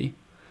 450.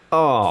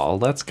 Oh,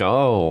 let's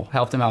go.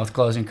 Helped him out with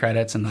closing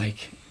credits and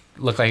like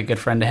looked like a good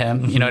friend to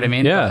him. You know what I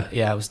mean? Yeah. But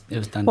yeah, it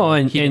was done. Well,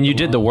 and you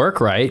did the work,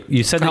 right?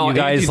 You said that you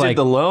guys did like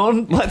the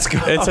loan. Let's go.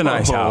 It's a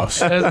nice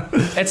house.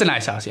 It's a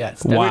nice house. Yeah.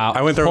 It's wow.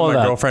 I went there Hold with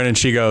my up. girlfriend and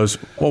she goes,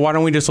 well, why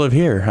don't we just live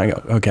here? I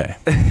go, okay,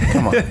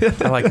 come on.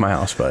 I like my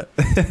house, but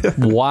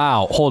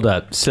Wow. Hold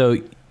up. So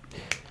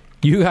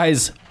you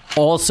guys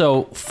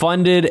also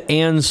funded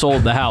and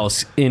sold the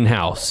house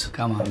in-house.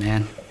 Come on,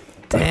 man.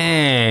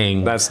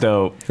 Dang. That's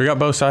dope. we got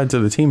both sides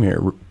of the team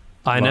here.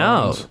 I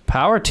know. Loans.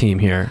 Power team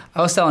here.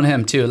 I was telling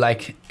him too,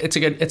 like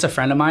it's a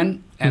friend of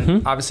mine,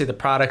 and obviously the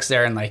product's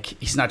there, and like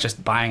he's not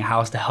just buying a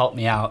house to help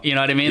me out. You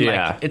know what I mean?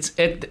 Yeah.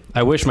 Like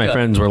I wish my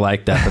friends were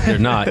like that, but they're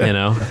not,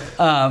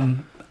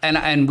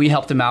 And we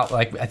helped him out.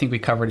 Like I think we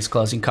covered his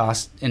closing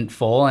costs in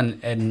full,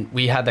 and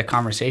we had the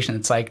conversation.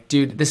 It's like,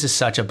 dude, this is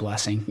such a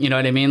blessing. You know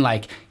what I mean?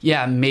 Like,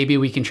 yeah, maybe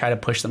we can try to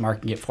push the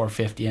market and get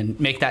 450 and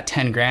make that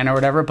 10 grand or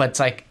whatever. But it's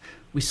like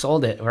we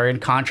sold it. We're in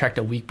contract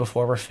a week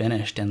before we're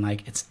finished, and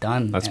like it's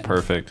done. That's And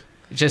perfect.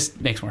 It just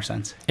makes more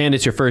sense. And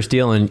it's your first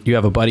deal, and you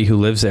have a buddy who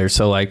lives there.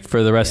 So like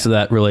for the rest of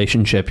that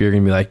relationship, you're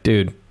going to be like,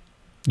 dude,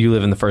 you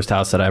live in the first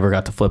house that I ever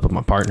got to flip with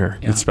my partner.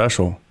 Yeah. It's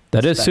special.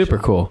 That is Special. super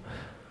cool.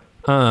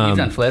 You've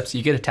done flips.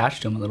 You get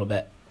attached to them a little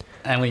bit.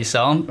 And when you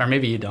sell them, or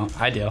maybe you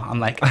don't. I do. I'm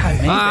like, I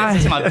made this.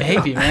 This is my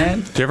baby, man.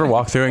 Do you ever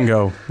walk through it and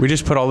go, we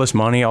just put all this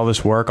money, all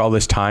this work, all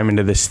this time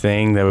into this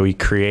thing that we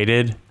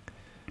created,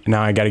 and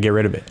now I got to get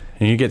rid of it?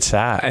 And you get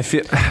sad. I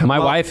feel My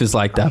wife is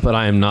like that, but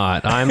I am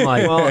not. I'm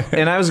like, well,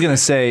 and I was gonna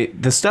say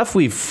the stuff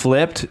we've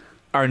flipped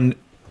are.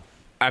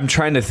 I'm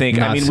trying to think.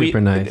 Not I mean, super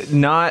nice.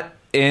 Not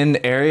in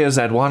areas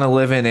I'd want to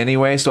live in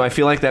anyway. So I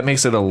feel like that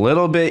makes it a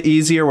little bit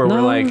easier. Where we're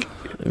like,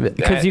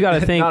 because you got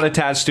to think. not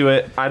attached to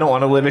it. I don't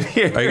want to live in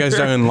here. Are you guys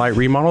doing light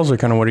remodels, or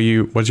kind of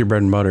what's your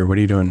bread and butter? What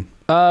are you doing?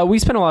 We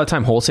spend a lot of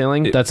time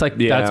wholesaling.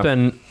 That's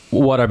been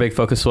what our big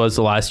focus was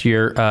the last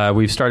year.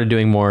 We've started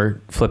doing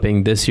more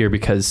flipping this year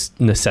because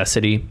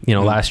necessity.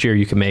 Last year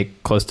you could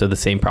make close to the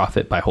same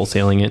profit by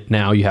wholesaling it.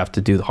 Now you have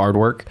to do the hard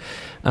work.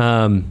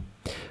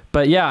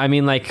 But yeah, I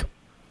mean, like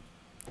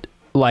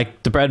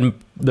the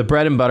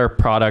bread and butter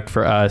product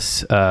for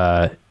us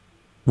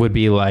would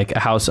be like a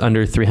house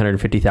under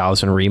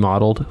 350,000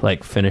 remodeled,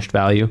 like finished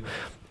value,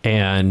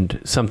 and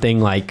something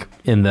like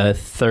in the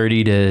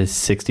 30 to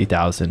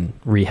 60,000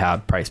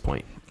 rehab price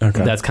point.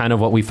 Okay. That's kind of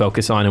what we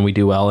focus on and we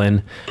do well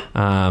in.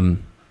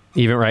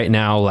 Even right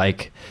now,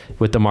 like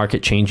with the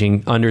market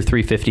changing, under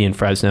 350 in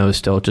Fresno is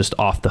still just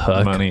off the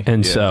hook. Money,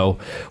 and yeah. so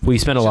we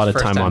spend a lot of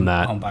time on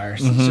that. Home buyers,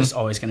 it's just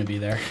always going to be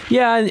there.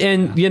 Yeah,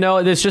 and you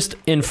know, there's just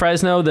in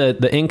Fresno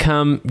the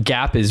income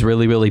gap is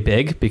really, really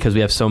big because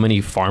we have so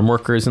many farm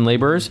workers and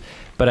laborers.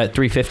 But at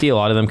 350, a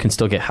lot of them can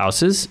still get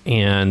houses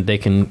and they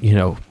can, you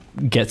know,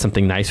 get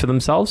something nice for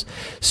themselves.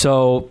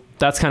 So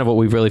that's kind of what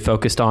we've really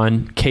focused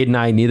on. Cade and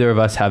I, neither of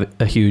us have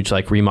a huge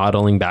like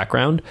remodeling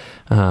background.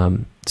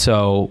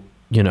 So,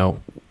 you know,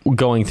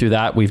 going through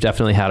that, we've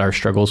definitely had our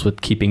struggles with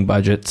keeping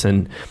budgets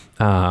and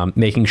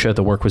making sure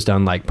the work was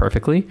done like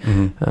perfectly.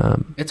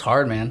 It's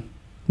hard, man.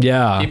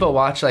 Yeah. People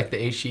watch like the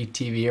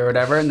HGTV or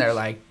whatever, and they're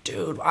like,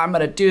 dude, I'm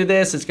going to do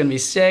this. It's going to be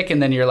sick.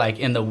 And then you're like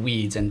in the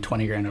weeds and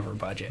 20 grand over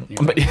budget. And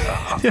you're like,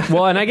 oh.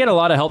 Well, and I get a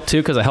lot of help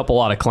too because I help a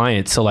lot of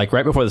clients. So like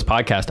right before this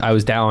podcast, I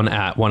was down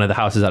at one of the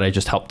houses that I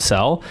just helped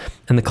sell,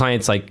 and the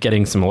client's like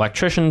getting some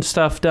electrician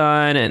stuff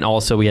done, and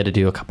also we had to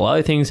do a couple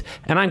other things.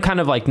 And I'm kind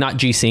of like not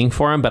GCing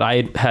for him, but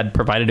I had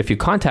provided a few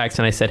contacts,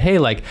 and I said, hey,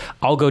 like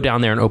I'll go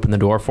down there and open the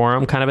door for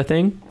him, kind of a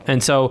thing.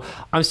 And so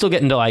I'm still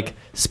getting to like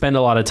spend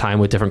a lot of time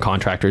with different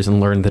contractors and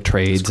learn the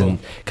trades and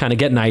kind of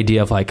get an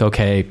idea of like,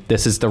 okay,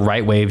 this is the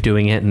right way of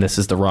doing it and this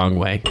is the wrong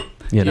way.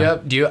 You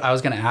know? I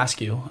was going to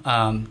ask you,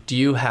 do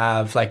you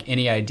have like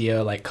any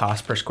idea like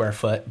cost per square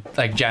foot,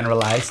 like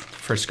generalized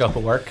for scope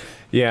of work?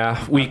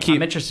 Yeah,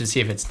 I'm interested to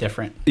see if it's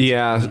different.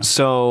 Yeah,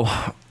 so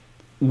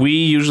we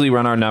usually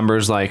run our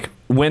numbers like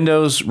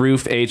windows,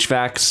 roof,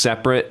 HVAC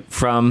separate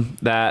from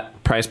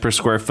that price per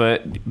square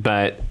foot,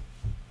 but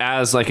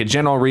as like a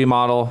general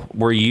remodel,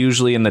 we're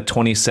usually in the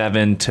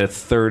 $27 to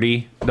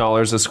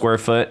 $30 a square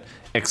foot,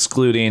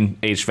 excluding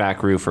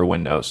HVAC, roof, or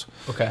windows.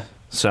 Okay.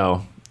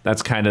 So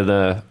that's kind of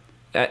the,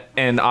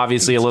 and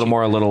obviously a little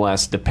more, a little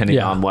less, depending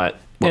on what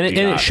and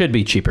it should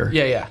be cheaper.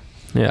 Yeah.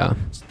 Yeah.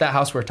 That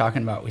house we're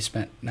talking about, we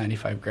spent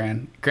 95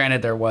 grand.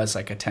 Granted, there was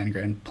like a 10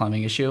 grand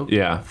plumbing issue.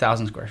 Yeah.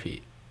 1,000 square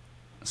feet.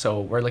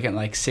 So we're looking at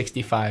like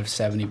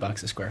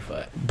 $65-$70 a square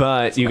foot.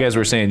 But you guys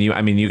were saying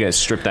you guys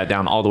stripped that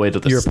down all the way to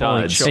the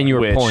studs, and you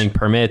were pulling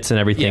permits and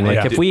everything.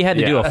 Yeah, like if we had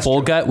to do a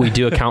full gut, we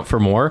do account for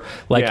more.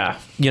 Like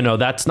you know,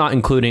 that's not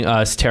including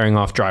us tearing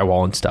off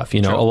drywall and stuff.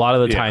 You know, a lot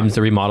of the times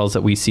the remodels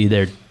that we see,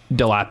 they're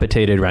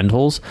dilapidated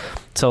rentals.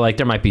 So like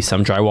there might be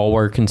some drywall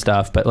work and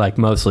stuff, but like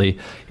mostly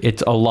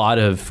it's a lot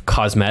of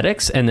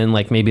cosmetics and then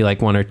like maybe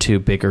like one or two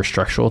bigger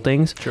structural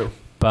things. True.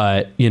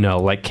 But, you know,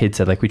 like Cade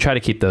said, like we try to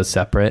keep those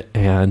separate,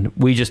 and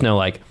we just know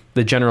like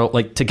the general,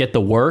 like to get the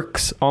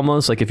works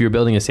almost, like if you're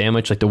building a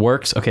sandwich, like the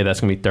works, okay,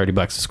 that's going to be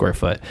 $30 a square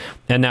foot.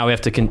 And now we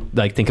have to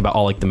think about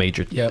all like the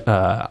major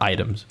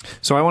items.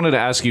 So I wanted to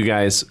ask you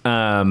guys,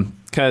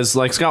 because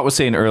like Scott was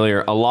saying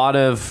earlier, a lot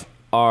of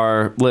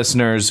our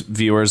listeners,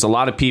 viewers, a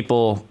lot of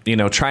people, you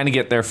know, trying to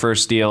get their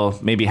first deal,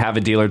 maybe have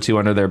a deal or two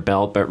under their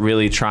belt, but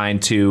really trying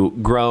to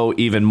grow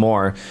even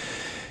more.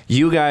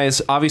 You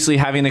guys obviously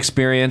having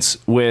experience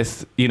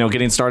with, you know,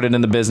 getting started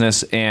in the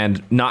business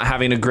and not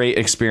having a great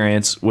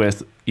experience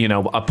with, you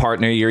know, a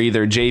partner you're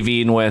either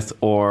JVing with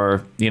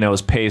or, you know,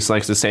 as Pace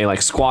likes to say,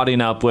 like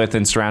squatting up with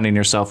and surrounding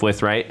yourself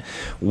with, right?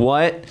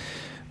 What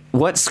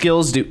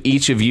skills do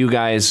each of you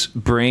guys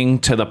bring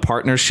to the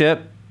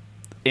partnership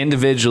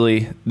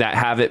individually that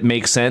have it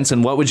make sense,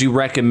 and what would you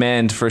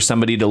recommend for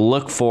somebody to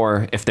look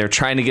for if they're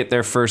trying to get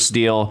their first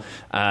deal?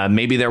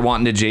 Maybe they're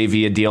wanting to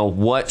JV a deal.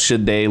 What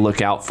should they look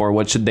out for?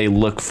 What should they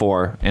look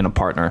for in a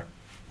partner?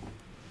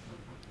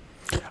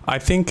 I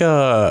think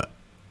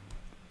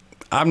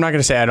I'm not going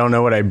to say I don't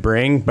know what I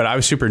bring, but I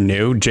was super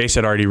new. Jace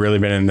had already really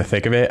been in the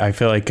thick of it. I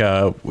feel like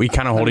we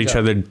kind of hold each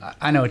other.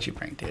 I know what you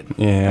bring, dude.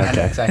 Yeah, I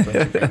know exactly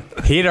what you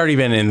bring. He had already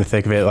been in the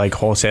thick of it, like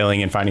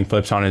wholesaling and finding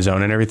flips on his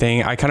own and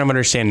everything. I kind of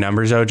understand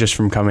numbers, though, just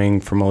from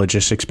coming from a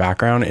logistics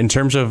background. In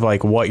terms of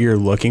like what you're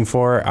looking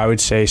for, I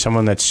would say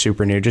someone that's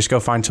super new. Just go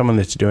find someone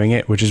that's doing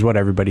it, which is what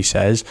everybody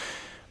says.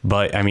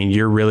 But I mean,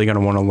 you're really going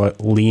to want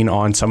to lean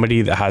on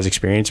somebody that has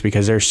experience,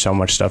 because there's so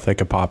much stuff that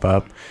could pop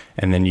up,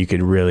 and then you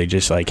could really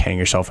just like hang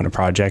yourself in a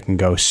project and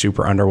go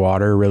super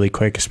underwater really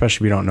quick,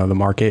 especially if you don't know the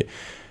market.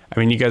 I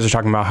mean, you guys are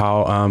talking about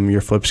how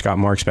your flips got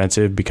more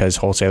expensive because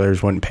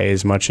wholesalers wouldn't pay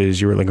as much as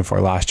you were looking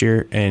for last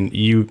year. And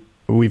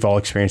we've all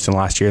experienced in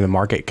last year, the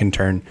market can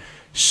turn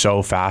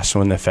so fast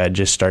when the Fed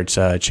just starts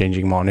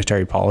changing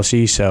monetary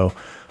policy. So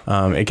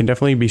it can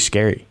definitely be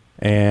scary.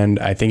 And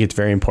I think it's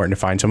very important to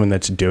find someone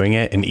that's doing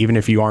it. And even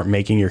if you aren't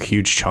making your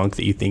huge chunk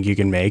that you think you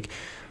can make,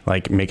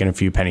 like making a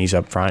few pennies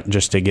up front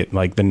just to get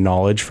like the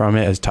knowledge from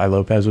it, as Ty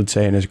Lopez would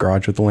say in his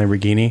garage with the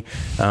Lamborghini,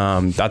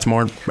 that's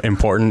more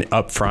important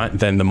up front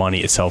than the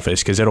money itself is,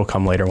 because it'll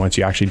come later once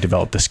you actually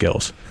develop the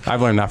skills.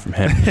 I've learned that from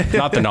him.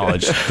 Not the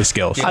knowledge, the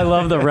skills. I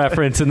love the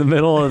reference in the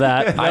middle of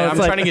that. I'm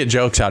trying to get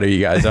jokes out of you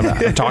guys.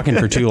 I'm talking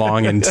for too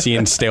long and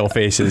seeing stale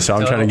faces, so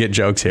I'm trying to get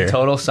jokes here.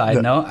 Total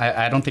side note,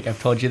 I don't think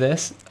I've told you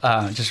this.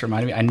 Just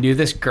reminded me, I knew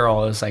this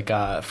girl. It was like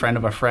a friend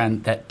of a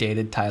friend that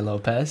dated Ty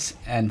Lopez,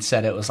 and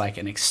said it was like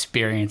an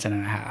experience experience in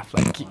and a half.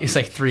 Like it's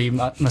like 3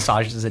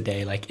 massages a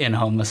day, like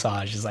in-home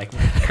massage is like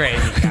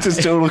crazy.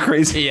 Just total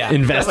crazy. Yeah.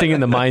 Investing in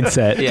the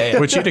mindset. Yeah.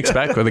 Which you'd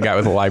expect with a guy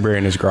with a library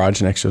in his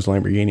garage next to his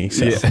Lamborghini.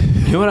 So.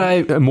 You know what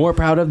I am more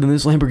proud of than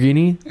this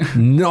Lamborghini?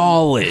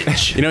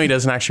 Knowledge. You know, he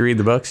doesn't actually read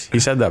the books. He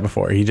said that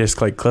before. He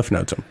just like cliff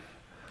notes them.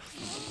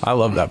 I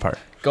love that part.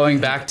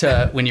 Going back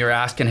to when you were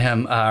asking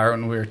him, or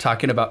when we were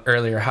talking about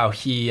earlier, how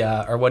he,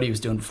 or what he was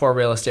doing before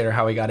real estate or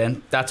how he got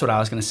in, that's what I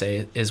was going to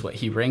say is what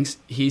he brings.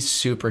 He's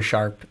super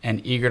sharp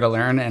and eager to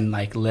learn and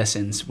like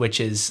listens, which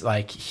is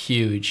like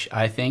huge,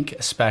 I think,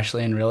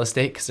 especially in real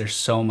estate, because there's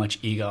so much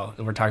ego.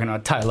 We're talking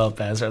about Ty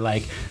Lopez, or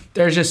like,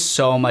 there's just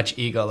so much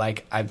ego.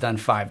 Like, I've done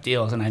 5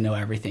 deals and I know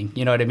everything.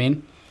 You know what I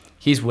mean?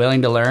 He's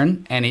willing to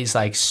learn, and he's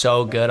like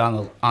so good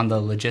on the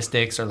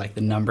logistics or like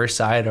the number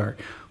side or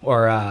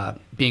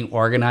being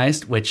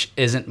organized, which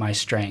isn't my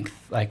strength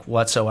like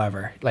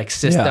whatsoever. Like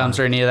systems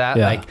or any of that.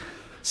 Yeah. Like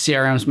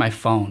CRM's my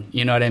phone.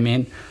 You know what I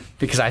mean?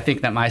 Because I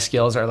think that my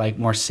skills are like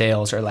more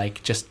sales or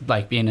like just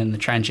like being in the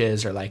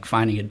trenches or like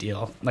finding a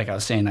deal. Like I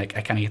was saying, like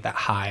I kind of get that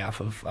high off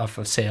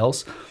of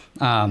sales.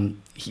 Yeah,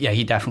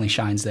 he definitely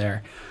shines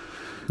there.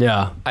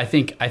 Yeah. I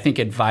think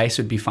advice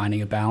would be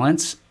finding a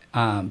balance.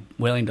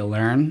 Willing to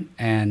learn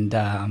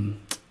and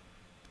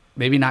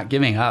maybe not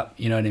giving up.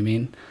 You know what I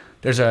mean?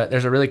 There's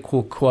a really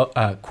cool quote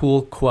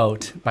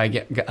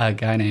by a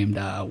guy named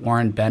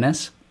Warren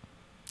Bennis,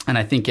 and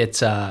I think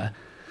it's let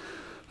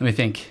me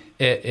think.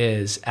 It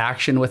is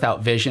action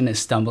without vision is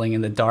stumbling in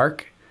the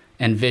dark,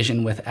 and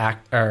vision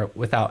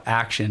without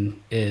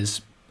action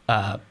is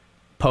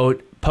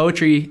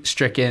poetry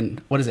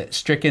stricken. What is it?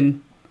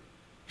 Stricken.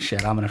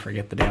 Shit, I'm gonna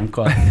forget the damn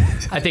quote.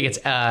 I think it's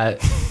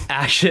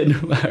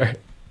action.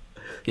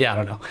 Yeah, I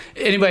don't know.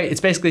 Anyway, it's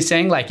basically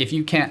saying like if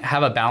you can't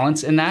have a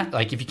balance in that,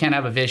 like if you can't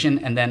have a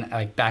vision and then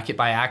like back it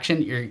by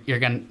action,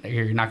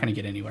 you're not gonna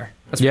get anywhere.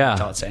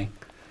 That's all it's saying.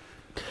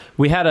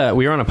 We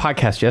were on a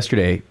podcast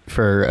yesterday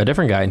for a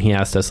different guy, and he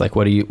asked us like,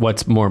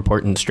 what's more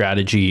important,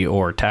 strategy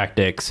or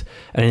tactics?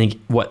 And I think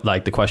what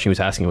like the question he was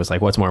asking was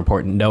like, what's more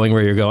important, knowing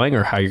where you're going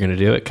or how you're going to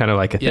do it, kind of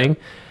like a thing.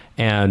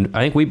 And I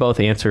think we both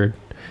answered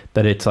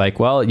that it's like,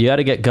 well, you got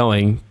to get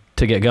going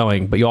to get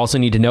going, but you also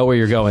need to know where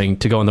you're going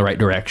to go in the right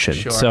direction.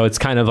 Sure. So it's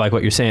kind of like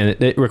what you're saying.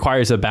 It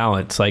requires a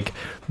balance, like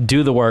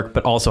do the work,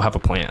 but also have a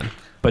plan.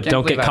 But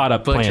don't get caught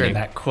up planning.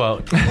 That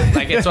quote,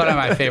 like it's one of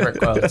my favorite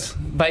quotes.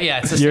 But yeah,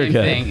 it's the same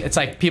thing. It's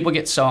like people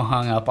get so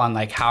hung up on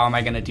like how am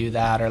I going to do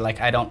that, or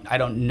like I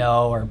don't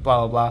know, or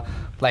blah blah blah.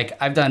 Like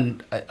I've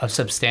done a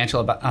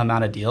substantial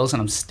amount of deals,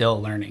 and I'm still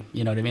learning.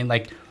 You know what I mean?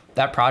 Like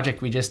that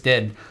project we just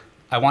did.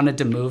 I wanted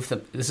to move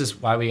this is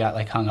why we got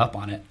like hung up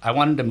on it. I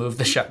wanted to move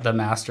the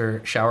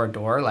master shower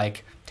door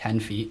like 10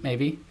 feet,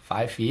 maybe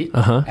 5 feet,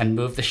 and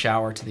move the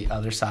shower to the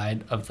other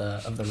side of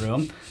the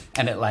room.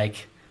 And it's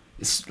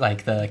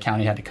like the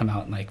county had to come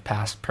out and like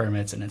pass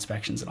permits and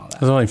inspections and all that.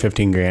 It was only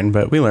 $15,000,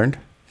 but we learned.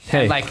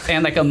 Hey,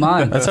 and like a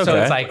month. That's okay. So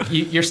it's like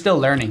you're still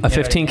learning. A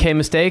 15K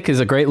mistake is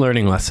a great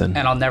learning lesson.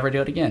 And I'll never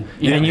do it again.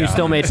 And you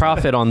still made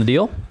profit on the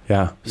deal.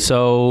 Yeah.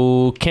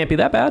 So can't be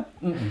that bad.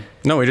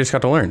 No, we just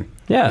got to learn.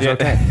 Yeah. It's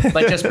okay.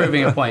 Like just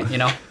proving a point, you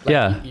know?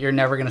 Like you're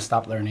never going to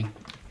stop learning.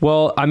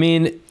 Well, I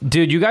mean,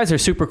 dude, you guys are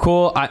super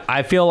cool.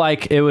 I feel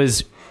like it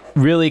was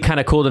really kind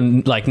of cool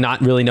to like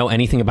not really know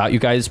anything about you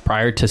guys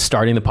prior to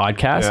starting the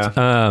podcast.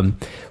 Yeah.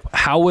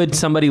 How would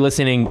somebody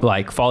listening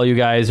like follow you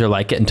guys or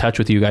like get in touch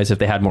with you guys if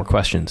they had more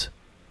questions?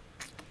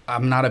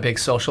 I'm not a big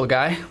social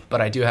guy,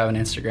 but I do have an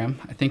Instagram.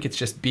 I think it's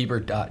just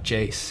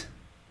Bieber.Jace.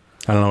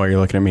 I don't know why you're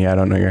looking at me. I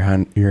don't know your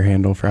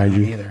handle for IG.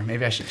 Either.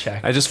 Maybe I should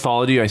check. I just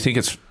followed you. I think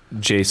it's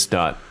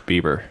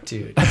Jace.Bieber.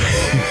 Dude.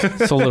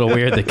 It's a little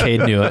weird that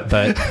Cade knew it,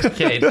 but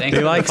Cade, thanks.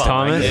 He likes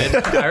Thomas.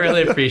 Dude. I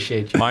really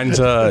appreciate you. Mine's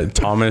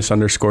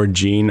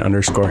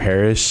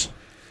Thomas_Gene_Harris.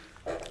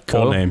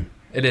 Cool. Full name.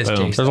 It is Boom.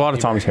 Jace. There's a lot of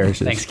Thomas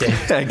Harrises. Thanks, Cade.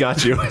 I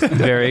got you.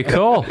 Very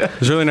cool. It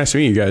was really nice to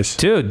meet you guys.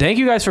 Dude, thank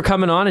you guys for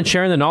coming on and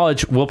sharing the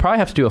knowledge. We'll probably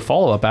have to do a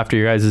follow-up after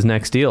your guys'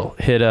 next deal.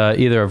 Hit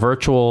either a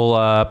virtual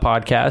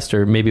podcast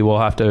or maybe we'll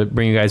have to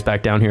bring you guys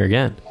back down here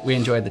again. We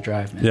enjoyed the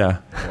drive, man. Yeah.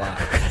 A lot.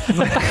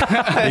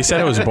 He said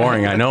it was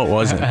boring. I know it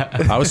wasn't.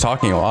 I was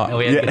talking a lot.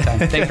 We had a good time.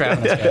 Thanks for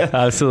having us, guys.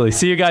 Absolutely.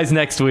 See you guys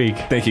next week.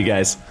 Thank you,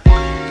 guys.